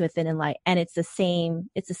pack into a thin and light, and it's the same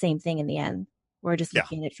thing in the end. We're just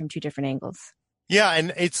looking at it from two different angles. Yeah,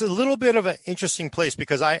 and it's a little bit of an interesting place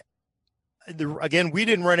because again, we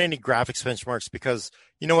didn't run any graphics benchmarks because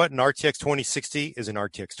you know what? An RTX 2060 is an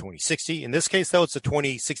RTX 2060. In this case, though, it's a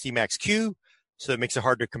 2060 Max Q, so it makes it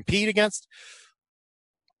hard to compete against.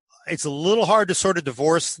 It's a little hard to sort of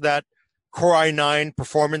divorce that Core i9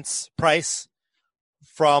 performance price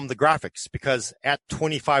from the graphics because at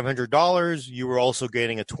 $2,500, you were also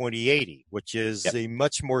getting a 2080, which is a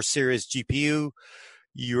much more serious GPU.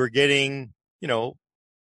 You were getting, a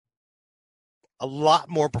lot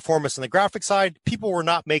more performance on the graphics side. People were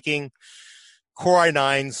not making Core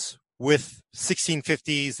i9s with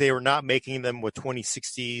 1650s. They were not making them with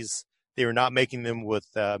 2060s. They were not making them with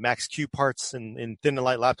Max Q parts in thin and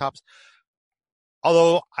light laptops.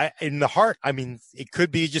 Although in the heart, I mean, it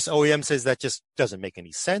could be just OEM says that just doesn't make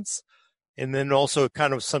any sense. And then also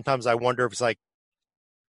kind of sometimes I wonder if it's like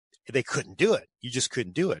they couldn't do it. You just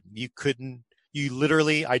couldn't do it. You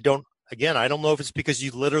literally, I don't know if it's because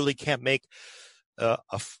you literally can't make a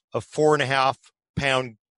 4.5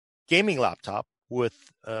 pound gaming laptop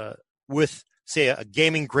with say a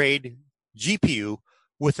gaming grade GPU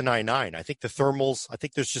with an i9. I think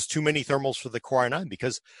there's just too many thermals for the Core i9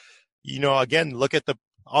 because, again, look at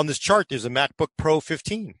on this chart, there's a MacBook Pro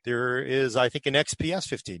 15. There is, I think, an XPS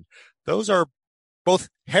 15. Those are both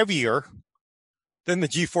heavier than the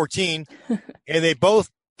G14 and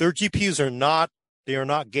their GPUs are not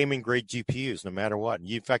gaming grade GPUs no matter what.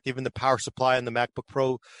 In fact, even the power supply in the MacBook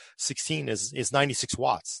Pro 16 is 96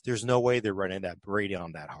 watts. There's no way they're running that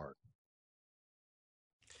Radeon that hard.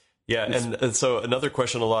 Yeah, and so another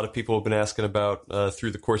question a lot of people have been asking about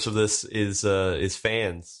through the course of this is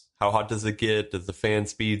fans. How hot does it get? Does the fan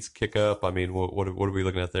speeds kick up? I mean, what are we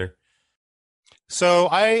looking at there? So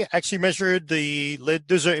I actually measured the lid.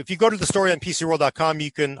 If you go to the story on PCWorld.com,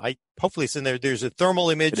 hopefully it's in there. There's a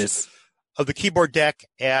thermal image of the keyboard deck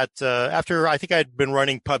after I think I'd been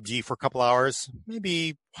running PUBG for a couple hours,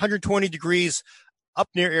 maybe 120 degrees up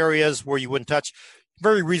near areas where you wouldn't touch.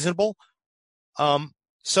 Very reasonable.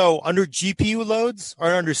 So under GPU loads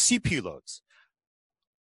or under CPU loads,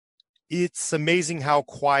 it's amazing how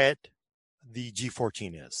quiet the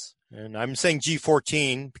G14 is. And I'm saying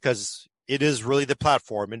G14 because it is really the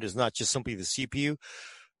platform. It is not just simply the CPU,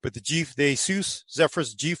 but the Asus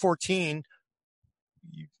Zephyrus G14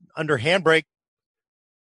 under handbrake,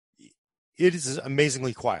 it is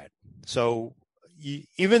amazingly quiet. So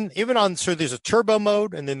even on, so there's a turbo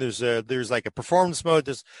mode and then there's like a performance mode.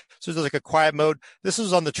 There's like a quiet mode. This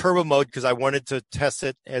was on the turbo mode because I wanted to test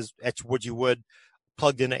it as what you would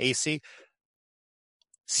plugged into AC.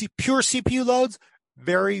 Pure CPU loads,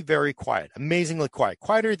 very, very quiet, amazingly quiet,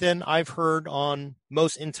 quieter than I've heard on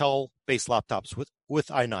most Intel-based laptops with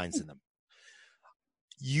i9s in them.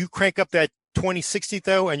 You crank up that 2060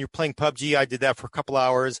 though, and you're playing PUBG. I did that for a couple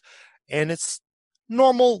hours, and it's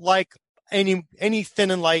normal like any thin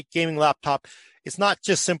and light gaming laptop. It's not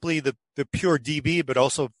just simply the pure dB, but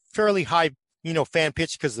also fairly high, fan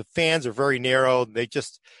pitch because the fans are very narrow.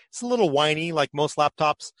 It's a little whiny like most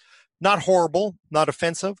laptops, not horrible, not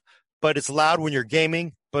offensive, but it's loud when you're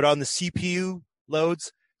gaming. But on the CPU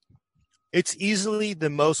loads, it's easily the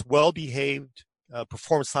most well-behaved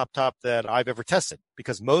performance laptop that I've ever tested,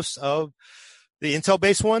 because most of the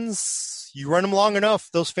Intel-based ones, you run them long enough,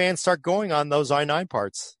 those fans start going on those i9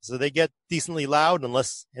 parts. So they get decently loud,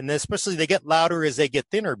 and especially they get louder as they get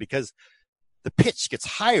thinner, because the pitch gets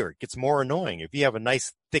higher. It gets more annoying. If you have a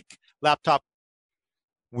nice, thick laptop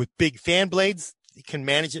with big fan blades, you can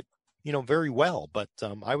manage it, very well. But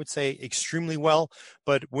I would say extremely well.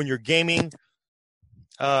 But when you're gaming,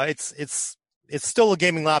 it's still a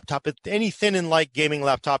gaming laptop. Any thin and light gaming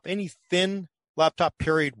laptop, any thin laptop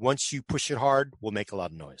period, once you push it hard, will make a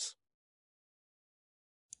lot of noise.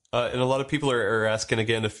 And a lot of people are asking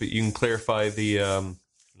again if you can clarify the.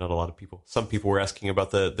 Not a lot of people. Some people were asking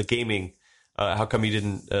about the gaming. How come you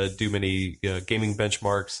didn't do many gaming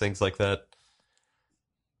benchmarks, things like that?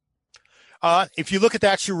 If you look at the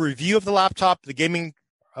actual review of the laptop, the gaming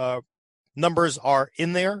numbers are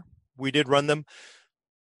in there. We did run them.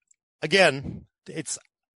 Again, it's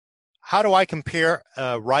how do I compare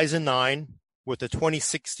a Ryzen 9 with a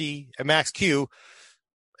 2060 Max-Q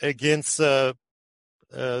against that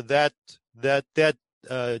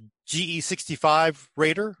GE65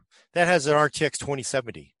 Raider that has an RTX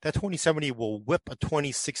 2070. That 2070 will whip a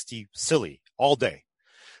 2060 silly all day.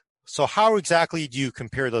 So how exactly do you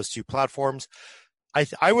compare those two platforms?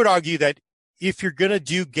 I would argue that if you're going to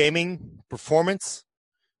do gaming performance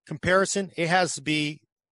comparison, it has to be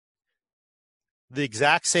the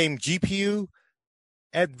exact same GPU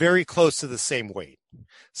at very close to the same weight.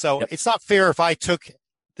 So It's not fair if I took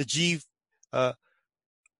the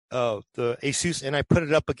the Asus and I put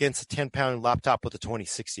it up against a 10-pound laptop with a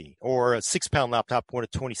 2060 or a 6-pound laptop with a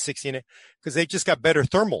 2060 in it, because they just got better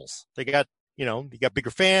thermals. They got, you got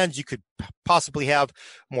bigger fans. You could possibly have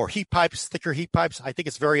more heat pipes, thicker heat pipes. I think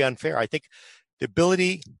it's very unfair. I think the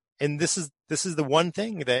ability, and this is the one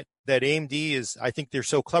thing that AMD is, I think they're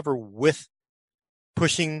so clever with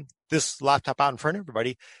pushing this laptop out in front of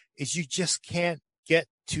everybody, is you just can't get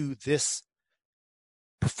to this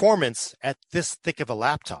performance at this thick of a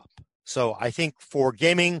laptop. So I think for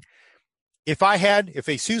gaming, if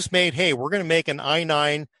Asus made, hey, we're going to make an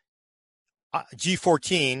i9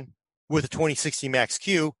 G14 with a 2060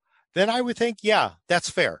 Max-Q, then I would think, yeah, that's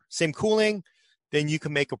fair. Same cooling, then you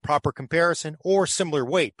can make a proper comparison, or similar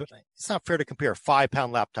weight. But it's not fair to compare a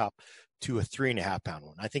 5-pound laptop to a 3.5-pound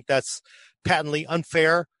one. I think that's patently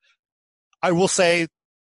unfair. I will say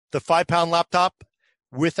the 5-pound laptop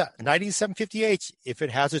with a 9750H, if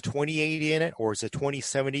it has a 2080 in it or it's a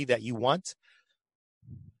 2070 that you want,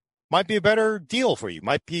 might be a better deal for you.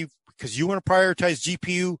 Might be because you want to prioritize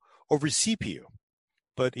GPU over CPU.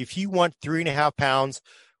 But if you want 3.5 pounds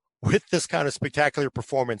with this kind of spectacular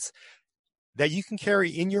performance that you can carry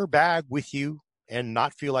in your bag with you and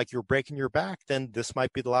not feel like you're breaking your back, then this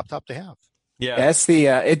might be the laptop to have. Yeah, that's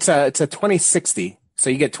it's a 2060. So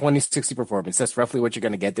you get 2060 performance. That's roughly what you're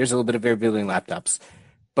going to get. There's a little bit of variability in laptops,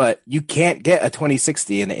 but you can't get a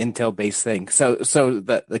 2060 in an Intel-based thing. So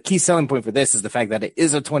the key selling point for this is the fact that it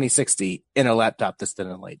is a 2060 in a laptop that's thin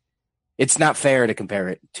and light. It's not fair to compare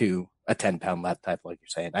it to a 10-pound laptop, like you're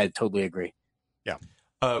saying. I totally agree. Yeah,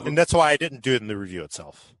 and that's why I didn't do it in the review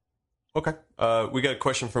itself. Okay, we got a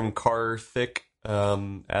question from Karthik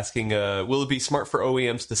asking, will it be smart for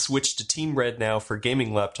OEMs to switch to Team Red now for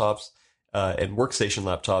gaming laptops and workstation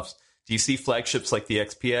laptops? Do you see flagships like the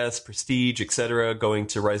XPS, Prestige, etc., going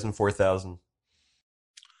to Ryzen 4000?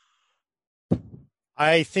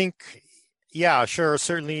 I think, yeah, sure,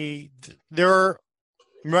 certainly.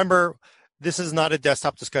 Remember, this is not a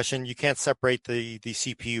desktop discussion. You can't separate the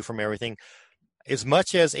CPU from everything. As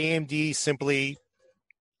much as AMD simply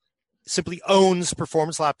owns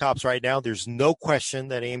performance laptops right now, there's no question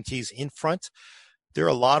that AMD's in front. There are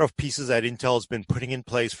a lot of pieces that Intel has been putting in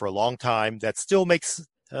place for a long time that still makes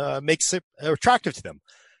it attractive to them.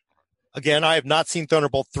 Again, I have not seen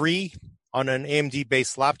Thunderbolt 3 on an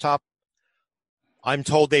AMD-based laptop. I'm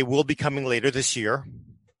told they will be coming later this year.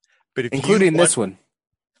 But including this one,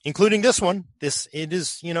 it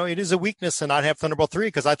is a weakness to not have Thunderbolt 3,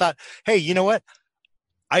 because I thought, hey, you know what?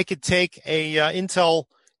 I could take a Intel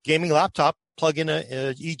gaming laptop, plug in a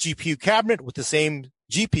eGPU cabinet with the same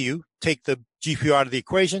GPU, take the GPU out of the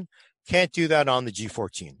equation. Can't do that on the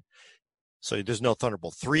G14. So there's no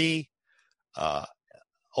Thunderbolt 3.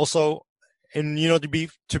 Also, and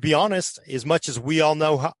to be honest, as much as we all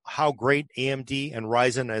know how great AMD and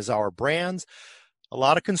Ryzen as our brands, a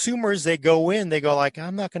lot of consumers, they go like,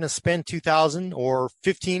 I'm not going to spend $2,000 or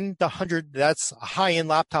 $1,500. That's a high-end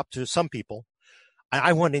laptop to some people.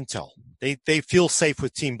 I want Intel. They feel safe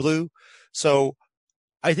with Team Blue. So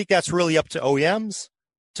I think that's really up to OEMs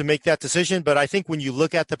to make that decision. But I think when you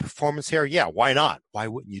look at the performance here, yeah, why not? Why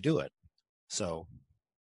wouldn't you do it? So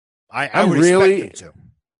I would expect them to.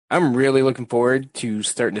 I'm really looking forward to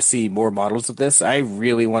starting to see more models of this. I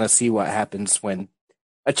really want to see what happens when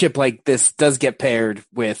a chip like this does get paired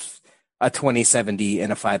with a 2070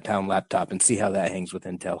 and a 5-pound laptop and see how that hangs with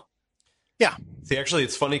Intel. Yeah. See, actually,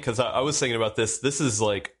 it's funny because I was thinking about this. This is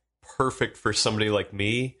like perfect for somebody like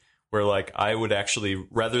me, where like I would actually,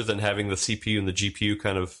 rather than having the CPU and the GPU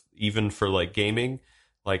kind of even for like gaming,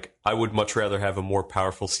 like I would much rather have a more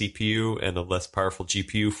powerful CPU and a less powerful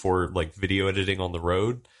GPU for like video editing on the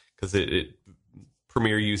road, because it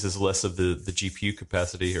Premiere uses less of the GPU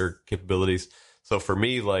capacity or capabilities. So for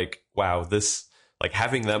me, like, wow, this, like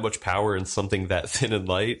having that much power in something that thin and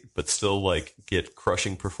light, but still like get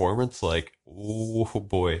crushing performance, like, oh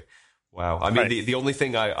boy, wow. I mean, Right. the only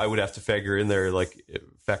thing I would have to factor in there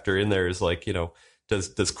is like, you know,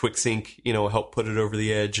 does QuickSync, you know, help put it over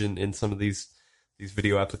the edge in some of these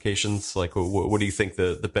video applications? Like, what do you think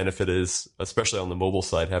the benefit is, especially on the mobile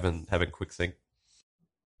side, having QuickSync?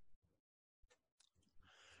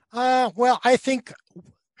 Well, I think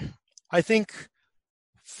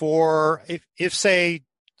for if say,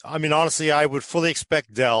 I mean, honestly, I would fully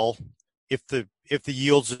expect Dell, if the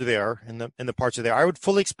yields are there and the parts are there, I would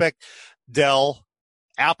fully expect Dell,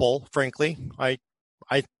 Apple. Frankly, I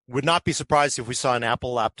would not be surprised if we saw an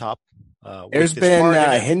Apple laptop. There's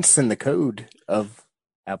been hints in the code of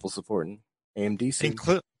Apple supporting AMD soon.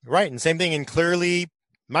 Right, and same thing. And clearly,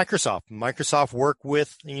 Microsoft work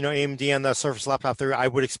with AMD on the Surface laptop there. I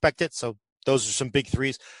would expect it. So those are some big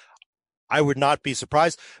threes. I would not be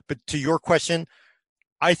surprised. But to your question,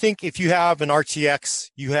 I think if you have an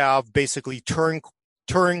RTX, you have basically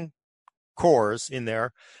Turing cores in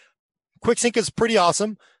there. QuickSync is pretty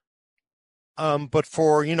awesome. But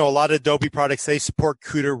for, a lot of Adobe products, they support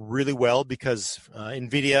CUDA really well because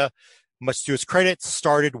NVIDIA, much to its credit,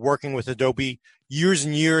 started working with Adobe years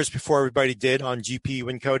and years before everybody did on GPU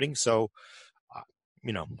encoding. So,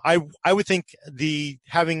 I would think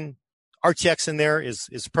having RTX in there is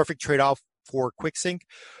a perfect trade-off for QuickSync.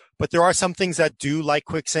 But there are some things that do like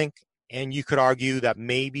QuickSync, and you could argue that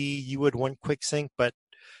maybe you would want QuickSync. But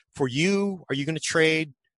for you, are you going to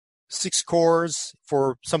trade 6 cores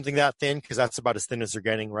for something that thin? Because that's about as thin as they're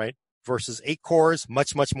getting, right? Versus 8 cores,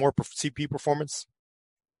 much, much more CPU performance.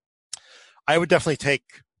 I would definitely take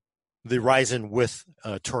the Ryzen with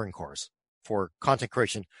Turing cores for content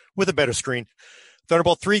creation with a better screen.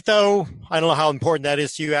 Thunderbolt 3, though, I don't know how important that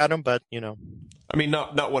is to you, Adam, but, I mean,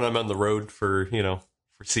 not when I'm on the road for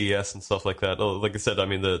CES and stuff like that. Like I said, I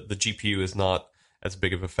mean, the GPU is not as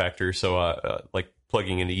big of a factor, so like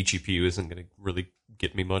plugging in the eGPU isn't going to really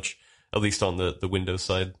get me much, at least on the Windows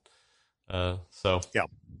side. So yeah.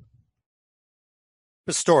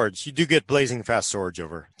 But storage, you do get blazing fast storage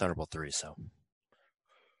over Thunderbolt 3, so.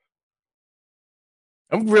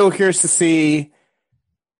 I'm real curious to see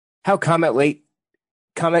how Comet Lake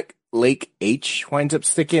H winds up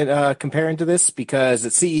sticking comparing to this, because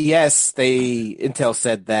at CES Intel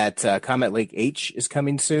said that Comet Lake H is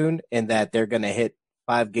coming soon and that they're going to hit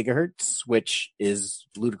 5 gigahertz, which is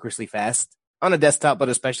ludicrously fast on a desktop, but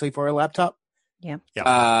especially for a laptop. Yeah.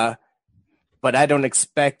 But I don't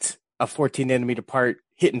expect a 14 nanometer part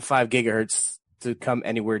hitting 5 gigahertz to come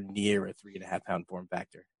anywhere near a 3.5 pound form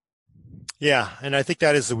factor. Yeah, and I think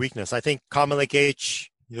that is the weakness. I think Comet Lake H,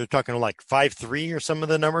 they're talking like 5.3 or some of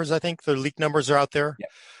the numbers. I think the leaked numbers are out there. Yeah.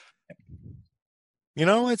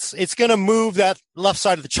 It's going to move that left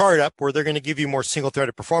side of the chart up where they're going to give you more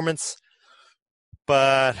single-threaded performance.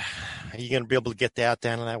 But are you going to be able to get that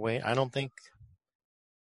down in that way? I don't think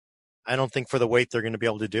for the weight they're going to be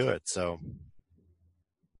able to do it. So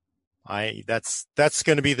that's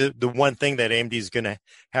going to be the one thing that AMD is going to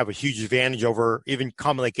have a huge advantage over even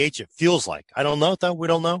Comet Lake H. It feels like. I don't know though. We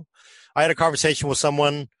don't know. I had a conversation with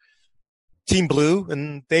someone, Team Blue,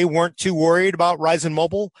 and they weren't too worried about Ryzen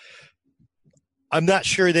Mobile. I'm not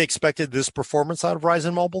sure they expected this performance out of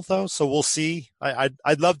Ryzen Mobile though. So we'll see.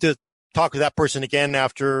 I'd love to talk to that person again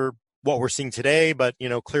after what we're seeing today, but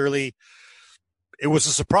clearly it was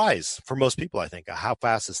a surprise for most people, I think, how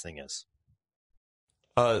fast this thing is.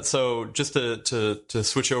 So just to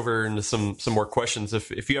switch over into some more questions,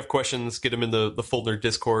 if you have questions, get them in the Full Nerd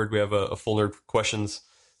Discord. We have a Full Nerd questions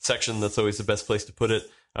section. That's always the best place to put it,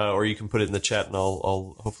 or you can put it in the chat and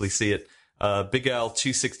I'll hopefully see it. Big Al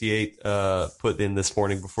 268 put in this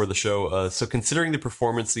morning before the show. So considering the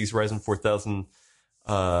performance these Ryzen 4000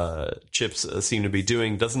 chips seem to be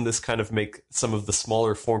doing, doesn't this kind of make some of the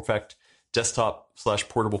smaller form factor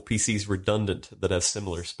desktop/portable PCs redundant that have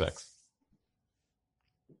similar specs?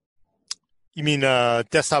 You mean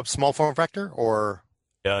desktop small form factor, or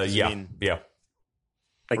Yeah, mean, yeah,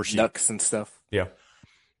 like or she- Nux and stuff. yeah.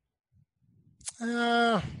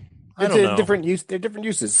 I don't know. They're different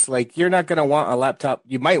uses. Like you're not gonna want a laptop.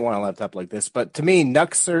 You might want a laptop like this, but to me,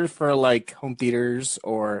 Nux are for like home theaters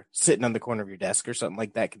or sitting on the corner of your desk or something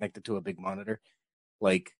like that, connected to a big monitor.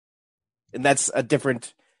 Like, and that's a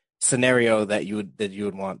different scenario that you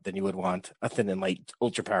would want than you would want a thin and light,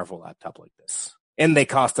 ultra powerful laptop like this. And they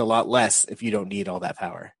cost a lot less if you don't need all that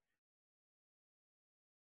power.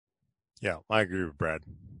 Yeah, I agree with Brad.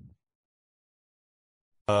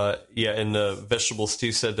 Yeah, and Vegetable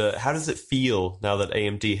Stew said, how does it feel now that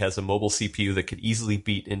AMD has a mobile CPU that could easily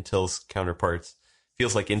beat Intel's counterparts?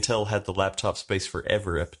 Feels like Intel had the laptop space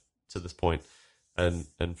forever up to this point, and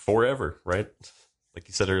forever, right? Like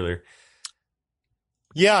you said earlier.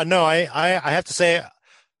 Yeah, no, I have to say,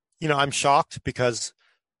 I'm shocked because,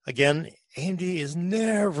 again, AMD is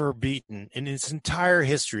never beaten in its entire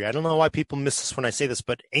history. I don't know why people miss this when I say this,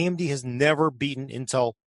 but AMD has never beaten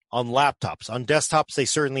Intel on laptops. On desktops, they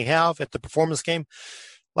certainly have at the performance game.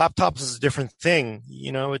 Laptops is a different thing.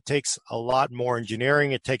 It takes a lot more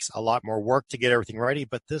engineering. It takes a lot more work to get everything ready,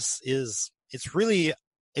 but it's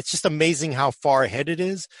just amazing how far ahead it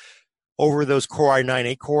is over those Core i9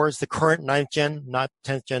 8 cores. The current 9th gen, not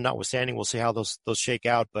 10th gen notwithstanding, we'll see how those shake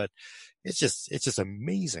out, but it's just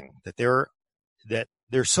amazing that they're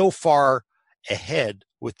so far ahead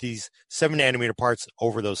with these 7 nanometer parts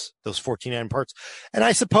over those 14 nanometer parts. And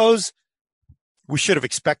I suppose we should have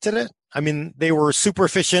expected it. I mean, they were super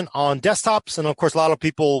efficient on desktops. And of course, a lot of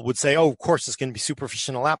people would say, of course, it's going to be super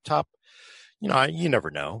efficient on a laptop. You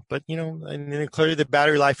never know, but and clearly the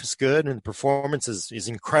battery life is good and the performance is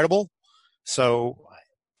incredible. So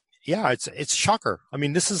yeah, it's a shocker. I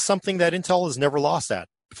mean, this is something that Intel has never lost at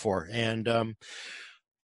before. And,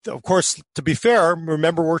 of course, to be fair,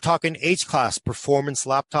 remember we're talking H-class performance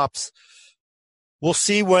laptops. We'll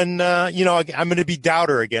see when, I'm going to be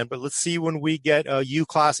doubter again, but let's see when we get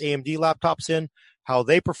U-class AMD laptops in, how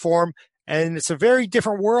they perform. And it's a very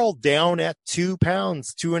different world down at 2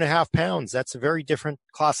 pounds, 2.5 pounds. That's a very different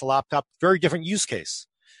class of laptop, very different use case.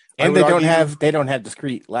 And they don't have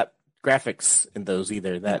discrete graphics in those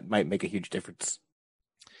either. That might make a huge difference.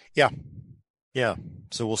 Yeah.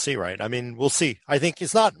 So we'll see, right? I mean, we'll see. I think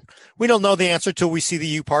we don't know the answer till we see the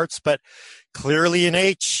U parts, but clearly in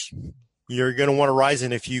H, you're going to want a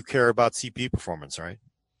Ryzen if you care about CPU performance, right?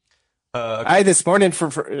 This morning,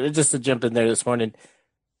 for just to jump in there this morning,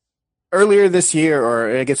 earlier this year,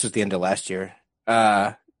 or I guess it was the end of last year,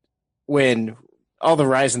 when all the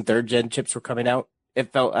Ryzen 3rd gen chips were coming out,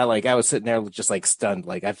 it felt like I was sitting there just like stunned.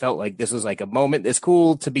 Like I felt like this was like a moment. It's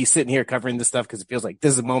cool to be sitting here covering this stuff because it feels like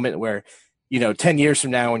this is a moment where, 10 years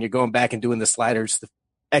from now, when you're going back and doing the sliders, the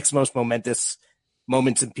X most momentous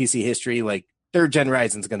moments in PC history, like 3rd gen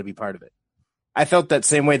Ryzen is going to be part of it. I felt that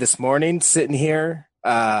same way this morning sitting here.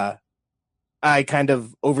 I kind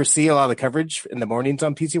of oversee a lot of the coverage in the mornings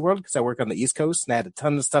on PC World because I work on the East Coast and I had a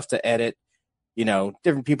ton of stuff to edit,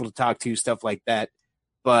 different people to talk to, stuff like that.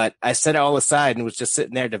 But I set it all aside and was just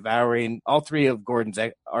sitting there devouring all 3 of Gordon's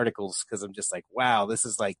articles because I'm just like, wow, this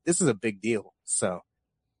is a big deal. So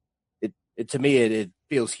to me, it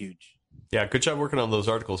feels huge. Yeah, good job working on those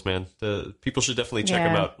articles, man. The people should definitely check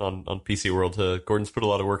them out on PC World. Gordon's put a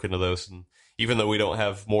lot of work into those, and even though we don't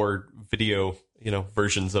have more video,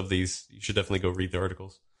 versions of these, you should definitely go read the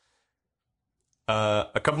articles. A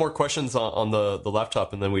couple more questions on the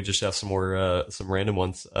laptop, and then we just have some more some random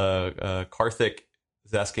ones. Karthik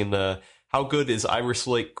is asking, how good is Iris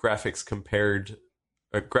Lake graphics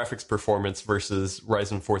graphics performance versus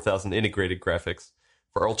Ryzen 4000 integrated graphics?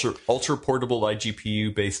 For ultra portable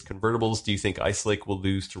iGPU based convertibles, do you think Ice Lake will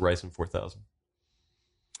lose to Ryzen 4000?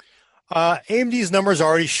 AMD's numbers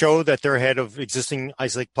already show that they're ahead of existing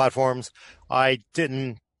Ice Lake platforms. I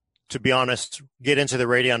didn't, to be honest, get into the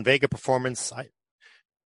Radeon Vega performance.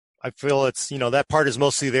 I feel it's, that part is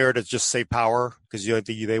mostly there to just save power because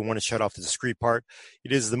they want to shut off the discrete part.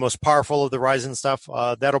 It is the most powerful of the Ryzen stuff.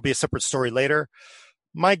 That'll be a separate story later.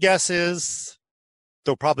 My guess is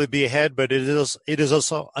they'll probably be ahead, but it is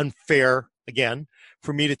also unfair, again,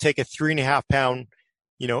 for me to take a 3.5 pound,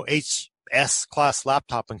 HS class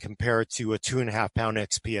laptop and compare it to a 2.5 pound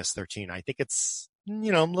XPS 13. I think it's, a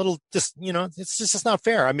little just, it's just not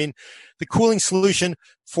fair. I mean, the cooling solution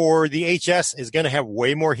for the HS is going to have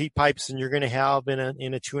way more heat pipes than you're going to have in a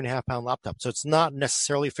 2.5 pound laptop. So it's not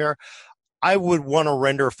necessarily fair. I would want to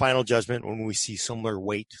render a final judgment when we see similar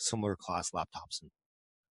weight, similar class laptops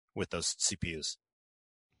with those CPUs.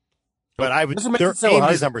 But AMD's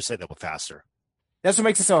numbers say they were faster. That's what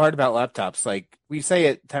makes it so hard about laptops. Like we say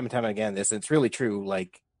it time and time again, it's really true.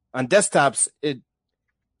 Like On desktops,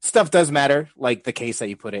 stuff does matter, like the case that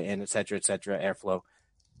you put it in, et cetera, airflow.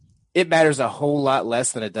 It matters a whole lot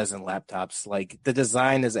less than it does in laptops. Like the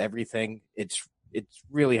design is everything. It's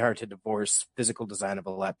really hard to divorce physical design of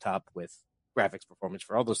a laptop with graphics performance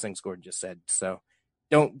for all those things Gordon just said. So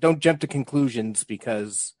don't jump to conclusions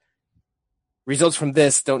because results from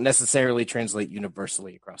this don't necessarily translate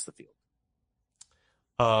universally across the field.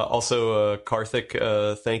 Also,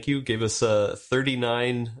 Karthik, thank you, gave us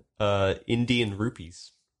 39 Indian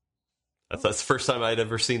rupees. That's the first time I'd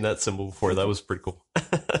ever seen that symbol before. That was pretty cool.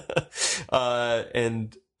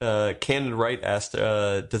 And Cannon Wright asked,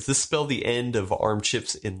 does this spell the end of ARM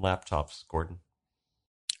chips in laptops, Gordon?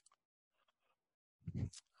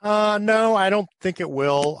 No, I don't think it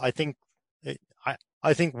will. I think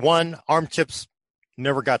one, ARM chips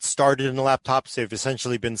never got started in the laptops. They've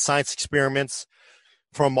essentially been science experiments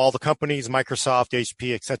from all the companies, Microsoft,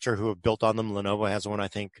 HP, etc., who have built on them. Lenovo has one, I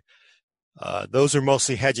think. Those are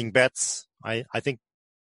mostly hedging bets. I think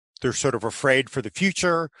they're sort of afraid for the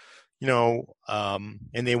future, and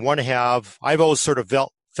they want to have. I've always sort of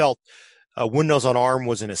felt Windows on ARM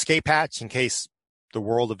was an escape hatch in case the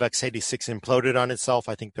world of x86 imploded on itself.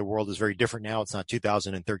 I think the world is very different now. It's not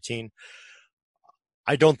 2013.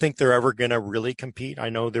 I don't think they're ever going to really compete. I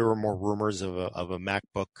know there were more rumors of a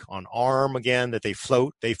MacBook on ARM again that they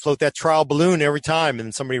float that trial balloon every time,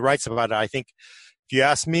 and somebody writes about it. I think if you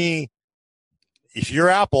ask me, if you're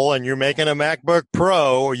Apple and you're making a MacBook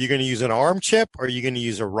Pro, are you going to use an ARM chip or are you going to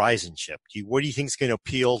use a Ryzen chip? What do you think is going to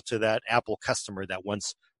appeal to that Apple customer that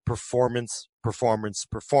wants performance?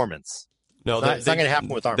 No, it's not going to happen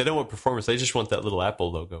with ARM. They don't want performance. They just want that little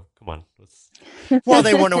Apple logo. Come on. Well,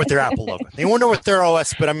 they won't know what their Apple logo. They won't know what their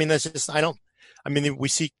OS. But I mean, that's just.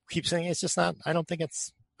 Keep saying it's just not. I don't think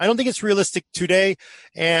it's realistic today.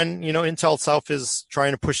 And Intel itself is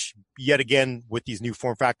trying to push yet again with these new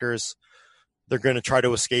form factors. They're going to try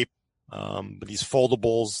to escape these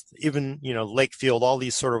foldables, even Lakefield, all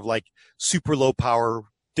these sort of like super low power,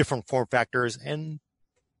 different form factors. And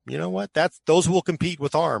you know what? Those will compete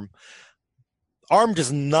with ARM. ARM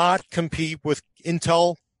does not compete with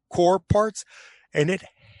Intel Core parts, and it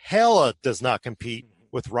hella does not compete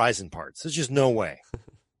with Ryzen parts. There's just no way.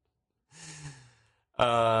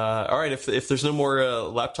 All right, if there's no more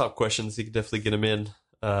laptop questions, you can definitely get them in.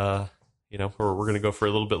 We're going to go for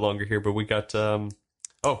a little bit longer here, but we got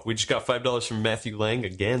we just got $5 from Matthew Lang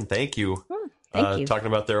again. Thank you. Thank you. Talking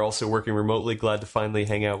about they're also working remotely. Glad to finally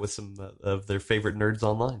hang out with some of their favorite nerds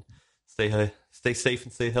online. Stay safe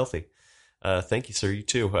and stay healthy. Thank you, sir. You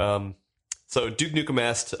too. So Duke Nukem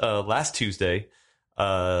asked last Tuesday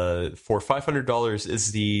for $500,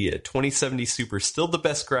 is the 2070 Super still the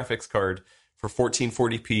best graphics card for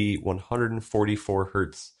 1440p 144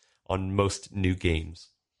 hertz on most new games?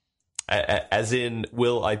 As in,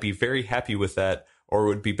 will I be very happy with that, or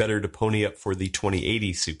would it be better to pony up for the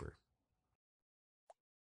 2080 Super?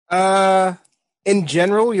 In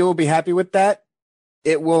general, you'll be happy with that.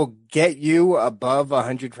 It will get you above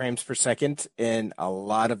 100 frames per second in a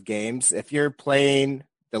lot of games. If you're playing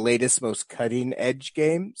the latest, most cutting edge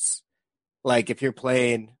games, like if you're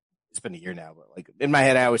playing, it's been a year now, but like in my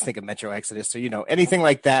head, I always think of Metro Exodus. So, anything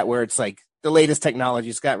like that, where it's like the latest technology,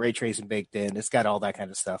 it's got ray tracing baked in, it's got all that kind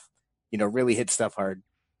of stuff, really hit stuff hard.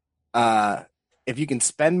 If you can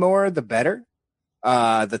spend more, the better.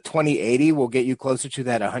 The 2080 will get you closer to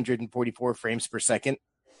that 144 frames per second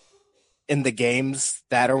in the games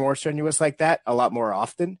that are more strenuous like that a lot more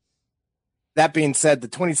often. That being said, the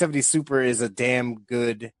 2070 Super is a damn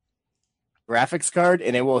good graphics card,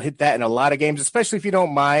 and it will hit that in a lot of games, especially if you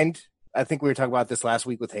don't mind. I think we were talking about this last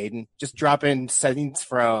week with Hayden. Just dropping settings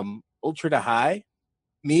from ultra to high.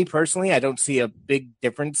 Me personally, I don't see a big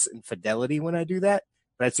difference in fidelity when I do that,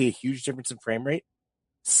 but I see a huge difference in frame rate.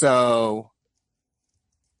 So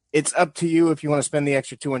it's up to you if you want to spend the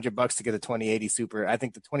extra $200 to get a 2080 Super. I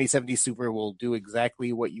think the 2070 Super will do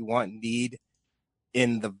exactly what you want and need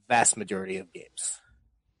in the vast majority of games.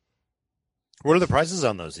 What are the prices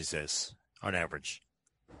on those these days, on average?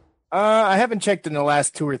 I haven't checked in the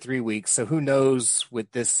last 2 or 3 weeks, so who knows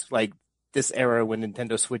with this era when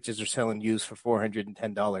Nintendo Switches are selling used for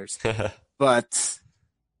 $410. But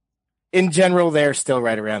in general, they're still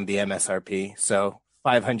right around the MSRP. So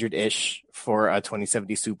 500-ish for a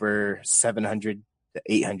 2070 Super, 700 to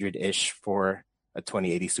 800-ish for a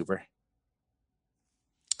 2080 Super.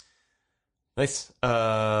 Nice.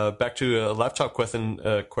 Back to a laptop question.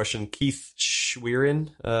 Keith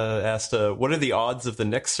Schwerin asked, what are the odds of the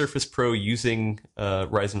next Surface Pro using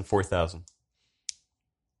Ryzen 4000?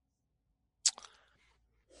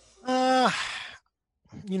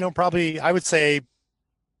 Probably, I would say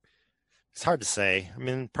It's hard to say. I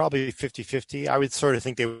mean, probably 50-50. I would sort of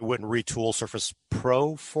think they wouldn't retool Surface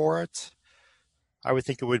Pro for it. I would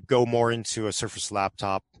think it would go more into a Surface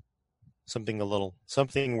laptop,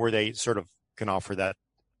 something where they sort of can offer that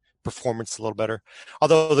performance a little better.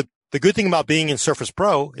 Although the good thing about being in Surface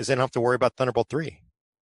Pro is they don't have to worry about Thunderbolt 3.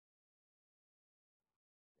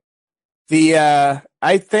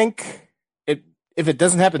 I think if it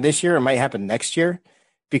doesn't happen this year, it might happen next year,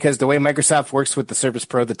 because the way Microsoft works with the Surface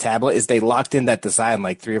Pro, the tablet, is they locked in that design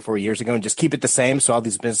like 3 or 4 years ago and just keep it the same, so all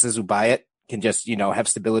these businesses who buy it can just have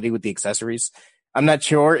stability with the accessories. I'm not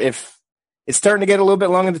sure if it's starting to get a little bit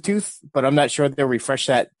long in the tooth, but I'm not sure they'll refresh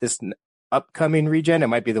that this upcoming regen. It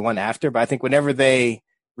might be the one after, but I think whenever they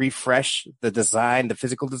refresh the design, the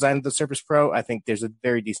physical design of the Surface Pro, I think there's a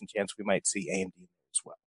very decent chance we might see AMD as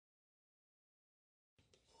well.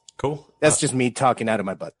 Cool. That's just me talking out of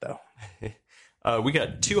my butt, though. We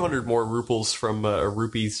got 200 more rupees from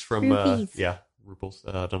Rupees. ruples.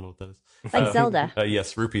 I don't know what that is. Like Zelda.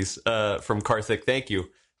 Yes, rupees from Karthik. Thank you.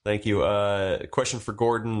 Question for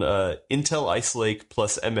Gordon: Intel Ice Lake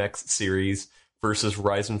plus MX series versus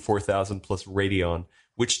Ryzen 4000 plus Radeon.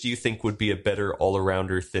 Which do you think would be a better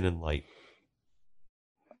all-arounder, thin and light?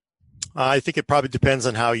 I think it probably depends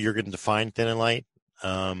on how you're going to define thin and light.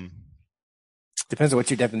 Depends on what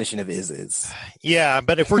your definition of is. Yeah,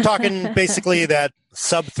 but if we're talking basically that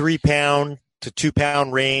sub 3 pound to 2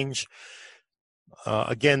 pound range,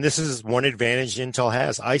 again, this is one advantage Intel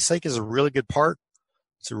has. Ice Lake is a really good part.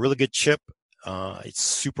 It's a really good chip. It's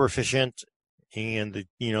super efficient, and the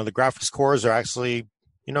graphics cores are actually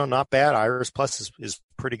not bad. Iris Plus is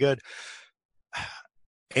pretty good.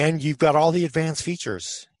 And you've got all the advanced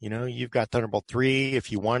features. You've got Thunderbolt 3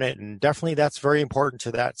 if you want it. And definitely that's very important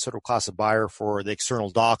to that sort of class of buyer for the external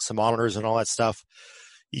docks, the monitors and all that stuff,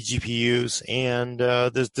 eGPUs. And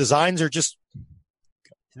the designs are just,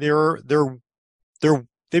 they've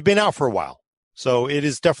been out for a while. So it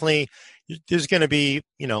is definitely, there's going to be,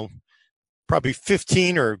 probably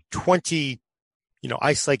 15 or 20,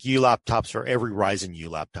 Ice Lake U laptops for every Ryzen U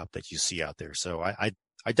laptop that you see out there. So I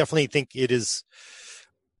definitely think it is,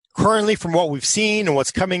 currently, from what we've seen and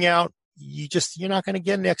what's coming out, you're not going to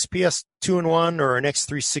get an XPS 2-in-1 or an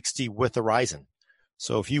X360 with a Ryzen.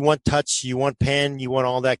 So if you want touch, you want pen, you want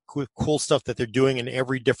all that cool stuff that they're doing in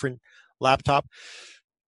every different laptop,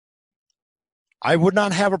 I would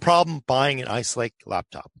not have a problem buying an Ice Lake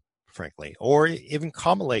laptop, frankly, or even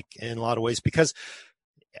Comet Lake in a lot of ways, because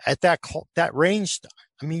at that range,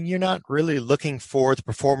 I mean, you're not really looking for the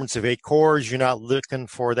performance of 8 cores. You're not looking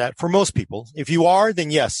for that for most people. If you are,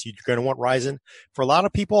 then yes, you're going to want Ryzen. For a lot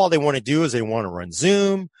of people, all they want to do is they want to run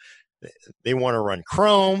Zoom. They want to run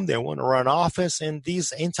Chrome. They want to run Office. And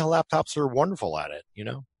these Intel laptops are wonderful at it,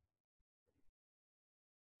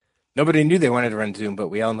 Nobody knew they wanted to run Zoom, but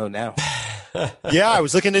we all know now. Yeah, I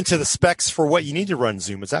was looking into the specs for what you need to run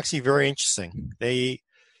Zoom. It's actually very interesting.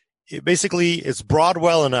 It's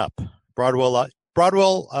Broadwell and up. Broadwell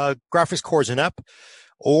graphics cores and up,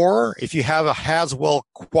 or if you have a Haswell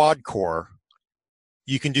quad core,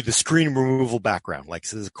 you can do the screen removal background. Like,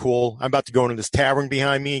 so this is cool. I'm about to go into this tavern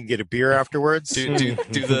behind me and get a beer afterwards. Do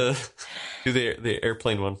the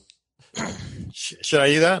airplane one. Should I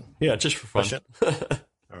do that? Yeah, just for fun.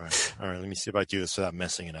 All right. Let me see if I do this without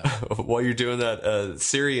messing it up. While you're doing that,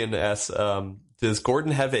 Syrian asks, does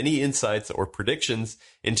Gordon have any insights or predictions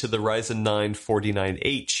into the Ryzen 9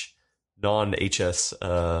 49H non-HS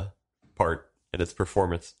part and its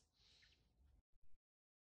performance?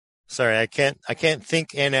 Sorry, I can't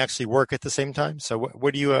think and actually work at the same time. So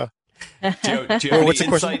what do you? Do you have any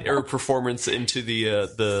insight or performance into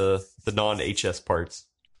the non-HS parts?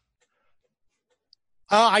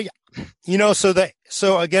 So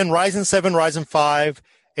again, Ryzen 7, Ryzen 5,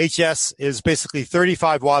 HS is basically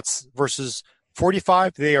 35 watts versus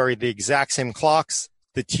 45. They are the exact same clocks.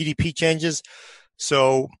 The TDP changes.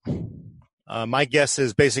 So my guess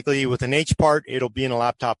is basically with an H part, it'll be in a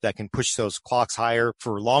laptop that can push those clocks higher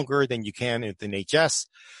for longer than you can with an HS.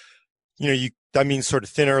 That means sort of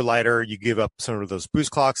thinner, lighter. You give up some of those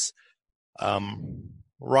boost clocks.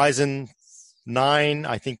 Ryzen 9,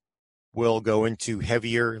 I think, will go into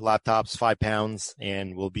heavier laptops, 5 pounds,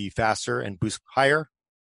 and will be faster and boost higher,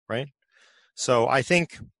 right? So I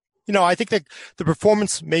think that the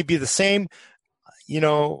performance may be the same,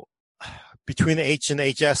 between the H and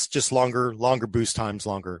the HS, just longer boost times,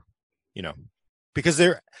 because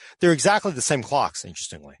they're exactly the same clocks,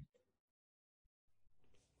 interestingly.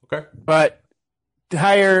 Okay. But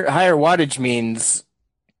higher wattage means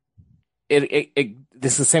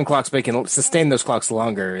this is the same clocks, but it can sustain those clocks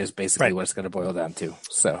longer is basically right. What it's going to boil down to.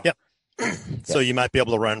 So, yep. So you might be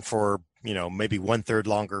able to run for, maybe 1/3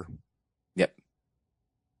 longer Yep.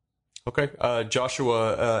 Okay.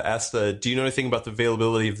 Joshua asked, do you know anything about the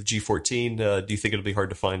availability of the G14? Do you think it'll be hard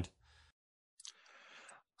to find?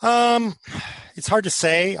 It's hard to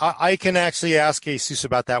say. I can actually ask ASUS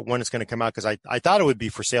about that when it's going to come out, because I thought it would be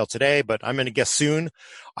for sale today, but I'm going to guess soon.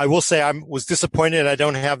 I will say I was disappointed I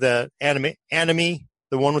don't have the anime,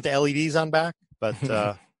 the one with the LEDs on back, but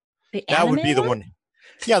The that would be the one.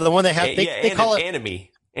 Yeah, the one they have. They call it anime.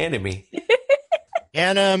 anime.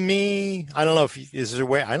 I don't know if is there a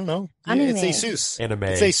way. I don't know. Anime. It's ASUS. Anime.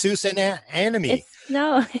 It's ASUS and anime.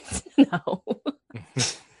 No.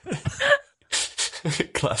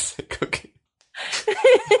 Classic. Okay.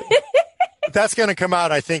 That's going to come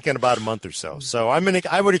out, I think, in about a month or so. So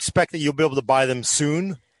I would expect that you'll be able to buy them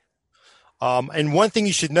soon. And one thing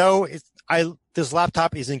you should know is this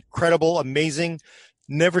laptop is incredible, amazing.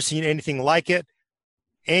 Never seen anything like it.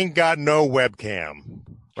 Ain't got no webcam,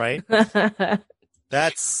 right?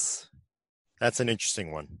 That's an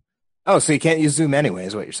interesting one. Oh, so you can't use Zoom anyway,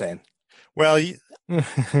 is what you're saying? Well,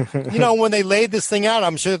 when they laid this thing out,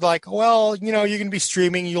 I'm sure they're like, well, you're going to be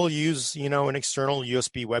streaming. You'll use, an external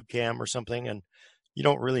USB webcam or something, and you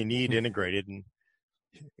don't really need integrated. And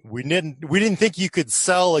we didn't think you could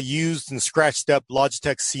sell a used and scratched up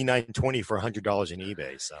Logitech C920 for $100 in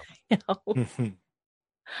eBay. So.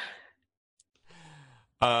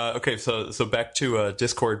 Okay, so back to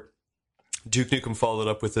Discord. Duke Nukem followed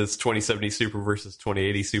up with his 2070 Super versus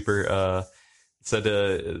 2080 Super. Said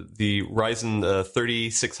the Ryzen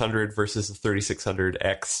 3600 versus the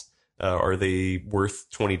 3600X, are they worth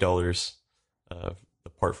 $20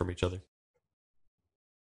 apart from each other?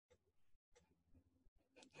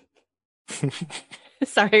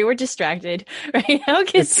 Sorry, we're distracted right now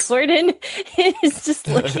because Gordon is just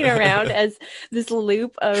looking around as this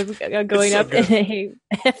loop of going up in a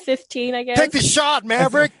F-15, I guess. Take the shot,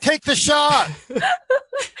 Maverick! Take the shot!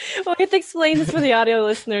 Well, I have to explain this for the audio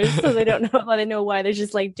listeners so they don't know why there's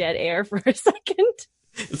just like dead air for a second.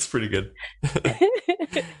 It's pretty good.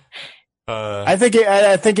 I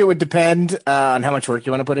think it would depend on how much work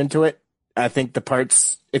you want to put into it. I think the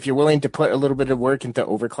parts, if you're willing to put a little bit of work into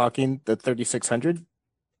overclocking the 3600,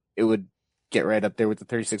 it would get right up there with the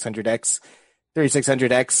 3600X.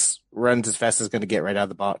 3600X runs as fast as it's going to get right out of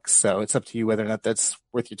the box. So it's up to you whether or not that's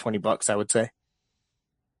worth your $20, I would say.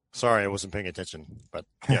 Sorry, I wasn't paying attention, but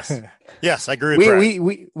yes. Yes, I agree with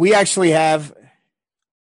Brad. We actually have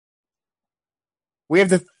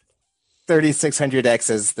the 3600X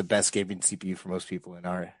as the best gaming CPU for most people in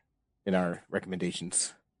our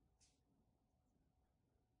recommendations.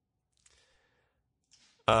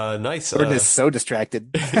 Nice. Gordon is so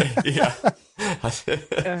distracted. Yeah. I'm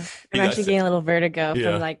actually getting a little vertigo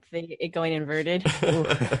from it going inverted.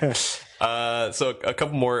 So a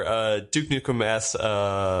couple more. Duke Nukem asks,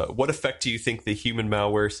 what effect do you think the human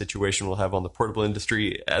malware situation will have on the portable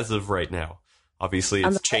industry as of right now? Obviously,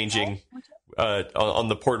 it's changing on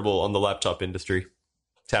the laptop industry,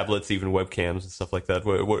 tablets, even webcams and stuff like that.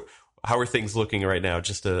 How are things looking right now?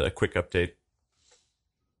 Just a quick update.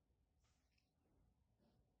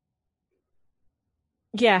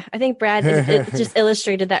 Yeah, I think Brad just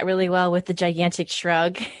illustrated that really well with the gigantic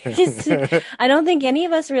shrug. I don't think any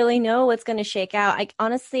of us really know what's going to shake out. I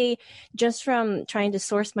honestly, just from trying to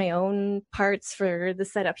source my own parts for the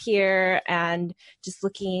setup here and just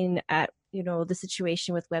looking at, the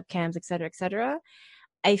situation with webcams, et cetera,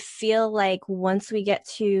 I feel like once we get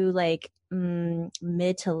to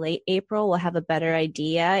mid to late April, we'll have a better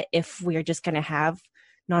idea if we're just going to have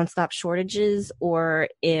nonstop shortages or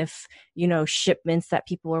if, shipments that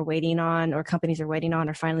people are waiting on or companies are waiting on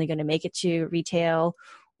are finally going to make it to retail,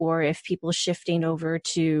 or if people shifting over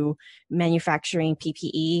to manufacturing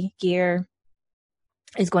PPE gear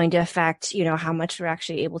is going to affect, how much we're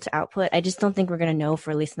actually able to output. I just don't think we're going to know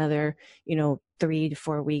for at least another, 3 to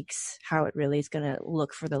 4 weeks how it really is going to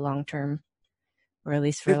look for the long term, or at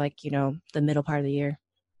least for the middle part of the year.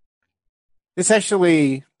 This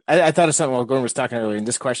actually, I thought of something while Gordon was talking earlier, and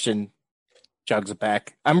this question jogs it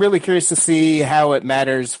back. I'm really curious to see how it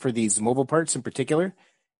matters for these mobile parts in particular,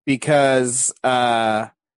 because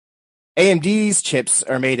AMD's chips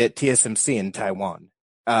are made at TSMC in Taiwan.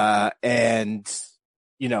 And,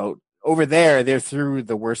 over there, they're through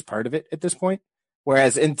the worst part of it at this point.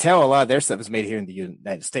 Whereas Intel, a lot of their stuff is made here in the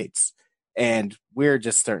United States. And we're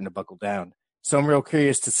just starting to buckle down. So I'm real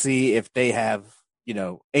curious to see if they have,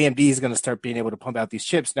 AMD is going to start being able to pump out these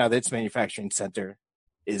chips now that its manufacturing center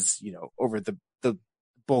is, over the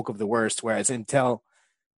bulk of the worst, whereas Intel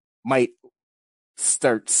might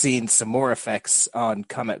start seeing some more effects on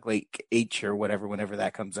Comet Lake H or whenever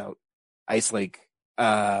that comes out. Ice Lake,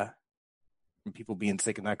 from people being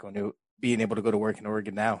sick and not being able to go to work in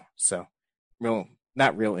Oregon now. So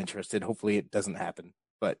not real interested. Hopefully it doesn't happen,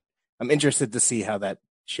 but I'm interested to see how that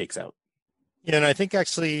shakes out. Yeah, and I think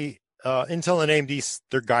actually Intel and AMD,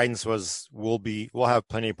 their guidance was we'll have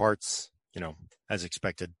plenty of parts, as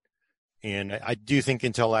expected. And I do think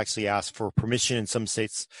Intel actually asked for permission in some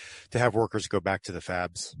states to have workers go back to the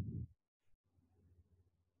fabs.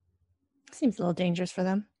 Seems a little dangerous for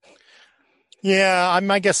them. Yeah,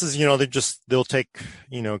 my guess is, they'll take,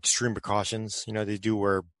 extreme precautions. They do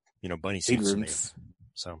wear, bunny suits.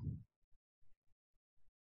 So.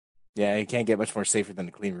 Yeah, you can't get much more safer than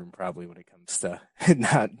the clean room probably when it comes to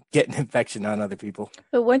not getting infection on other people.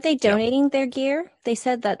 But weren't they donating their gear? They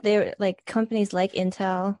said that they're like companies like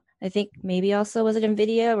Intel, I think maybe also was it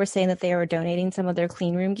NVIDIA, were saying that they were donating some of their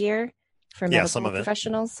clean room gear for medical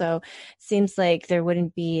professionals. So it seems like there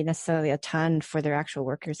wouldn't be necessarily a ton for their actual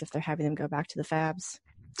workers if they're having them go back to the fabs.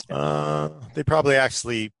 They probably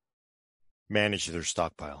actually manage their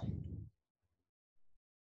stockpile.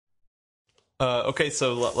 Okay,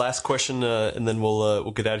 so last question, and then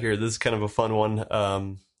we'll get out of here. This is kind of a fun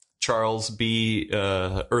one. Charles B.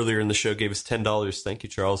 Earlier in the show gave us $10. Thank you,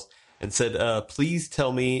 Charles, and said, "Please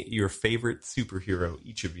tell me your favorite superhero,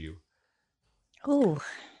 each of you." Oh,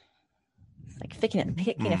 it's like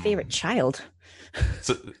picking a favorite child.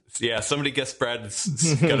 So yeah, somebody guessed Brad.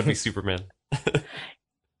 It's got to be Superman.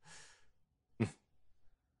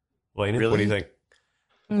 Lane, really? What do you think?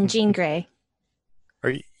 Jean Grey.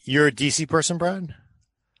 You're a DC person, Brad?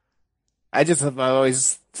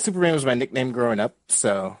 Superman was my nickname growing up,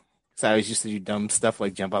 so I always used to do dumb stuff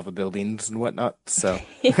like jump off of buildings and whatnot, so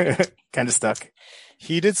kind of stuck.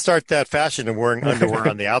 He did start that fashion of wearing underwear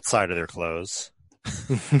on the outside of their clothes.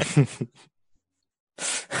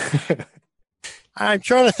 I'm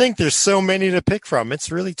trying to think. There's so many to pick from.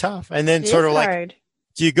 It's really tough. And then sort of hard.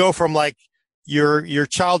 Do you go from like your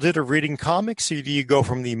childhood of reading comics, or do you go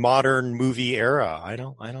from the modern movie era? I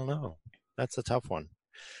don't know. That's a tough one.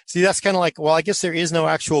 See, that's kind of like, well, I guess there is no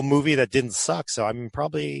actual movie that didn't suck. So I'm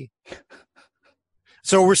probably.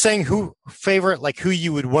 So we're saying who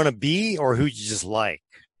you would want to be, or who you just like.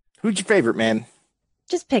 Who's your favorite, man?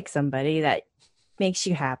 Just pick somebody that makes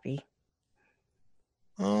you happy.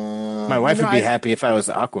 My wife would be happy if I was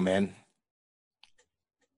Aquaman.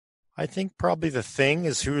 I think probably the Thing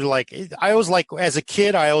is who I always as a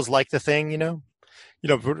kid. I always liked the Thing.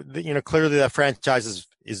 Clearly that franchise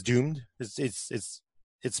is doomed.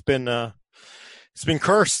 It's been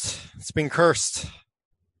cursed. It's been cursed.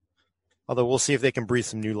 Although we'll see if they can breathe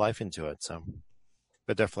some new life into it. So,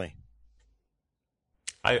 but definitely.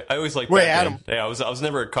 I always liked Batman. Adam. Yeah, I was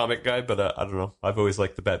never a comic guy, but I don't know. I've always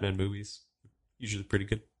liked the Batman movies. Usually pretty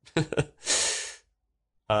good.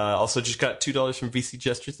 Also just got $2 from VC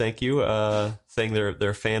Gesture. Thank you. Saying they're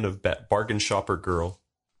a fan of Bargain Shopper Girl.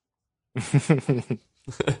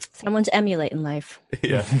 Someone to emulate in life.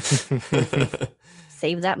 Yeah.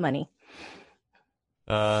 Save that money.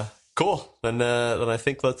 Cool. Then I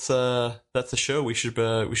think that's the show. We should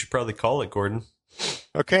probably call it, Gordon.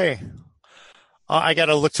 Okay. I got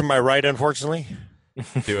to look to my right, unfortunately.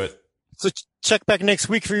 Do it. So check back next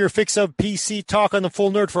week for your fix of PC talk on the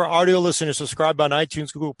Full Nerd for audio listeners. Subscribe on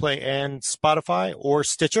iTunes, Google Play, and Spotify or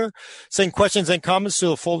Stitcher. Send questions and comments to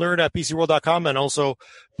the Full Nerd at PCWorld.com. And also,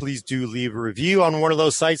 please do leave a review on one of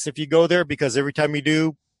those sites if you go there, because every time you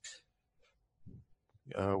do,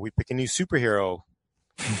 we pick a new superhero.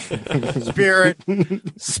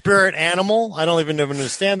 Spirit animal. I don't even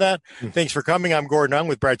understand that. Thanks for coming. I'm Gordon Ung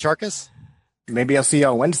with Brad Charkis. Maybe I'll see you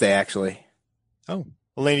on Wednesday, actually. Oh,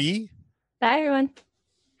 Elena Yee. Bye, everyone.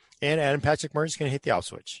 And Adam Patrick Murray's going to hit the off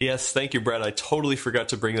switch. Yes, thank you, Brad. I totally forgot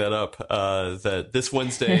to bring that up. That this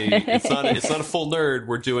Wednesday, it's not a full nerd.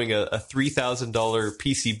 We're doing a $3,000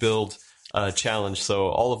 PC build challenge. So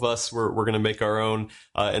all of us, we're going to make our own.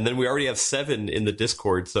 And then we already have 7 in the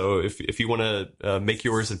Discord. So if you want to make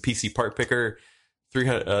yours in PC Part Picker,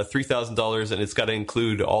 $3,000, and it's got to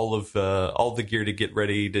include all the gear to get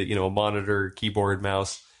ready to, a monitor, keyboard,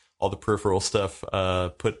 mouse, all the peripheral stuff.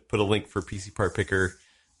 Put a link for PC Part Picker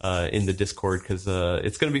in the Discord, because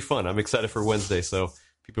it's going to be fun. I'm excited for Wednesday, so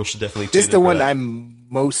people should definitely tune in. This is the one I'm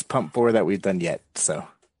most pumped for that we've done yet. So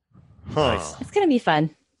nice. It's going to be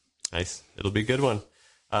fun. Nice. It'll be a good one.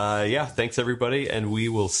 Yeah, thanks everybody, and we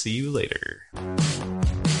will see you later.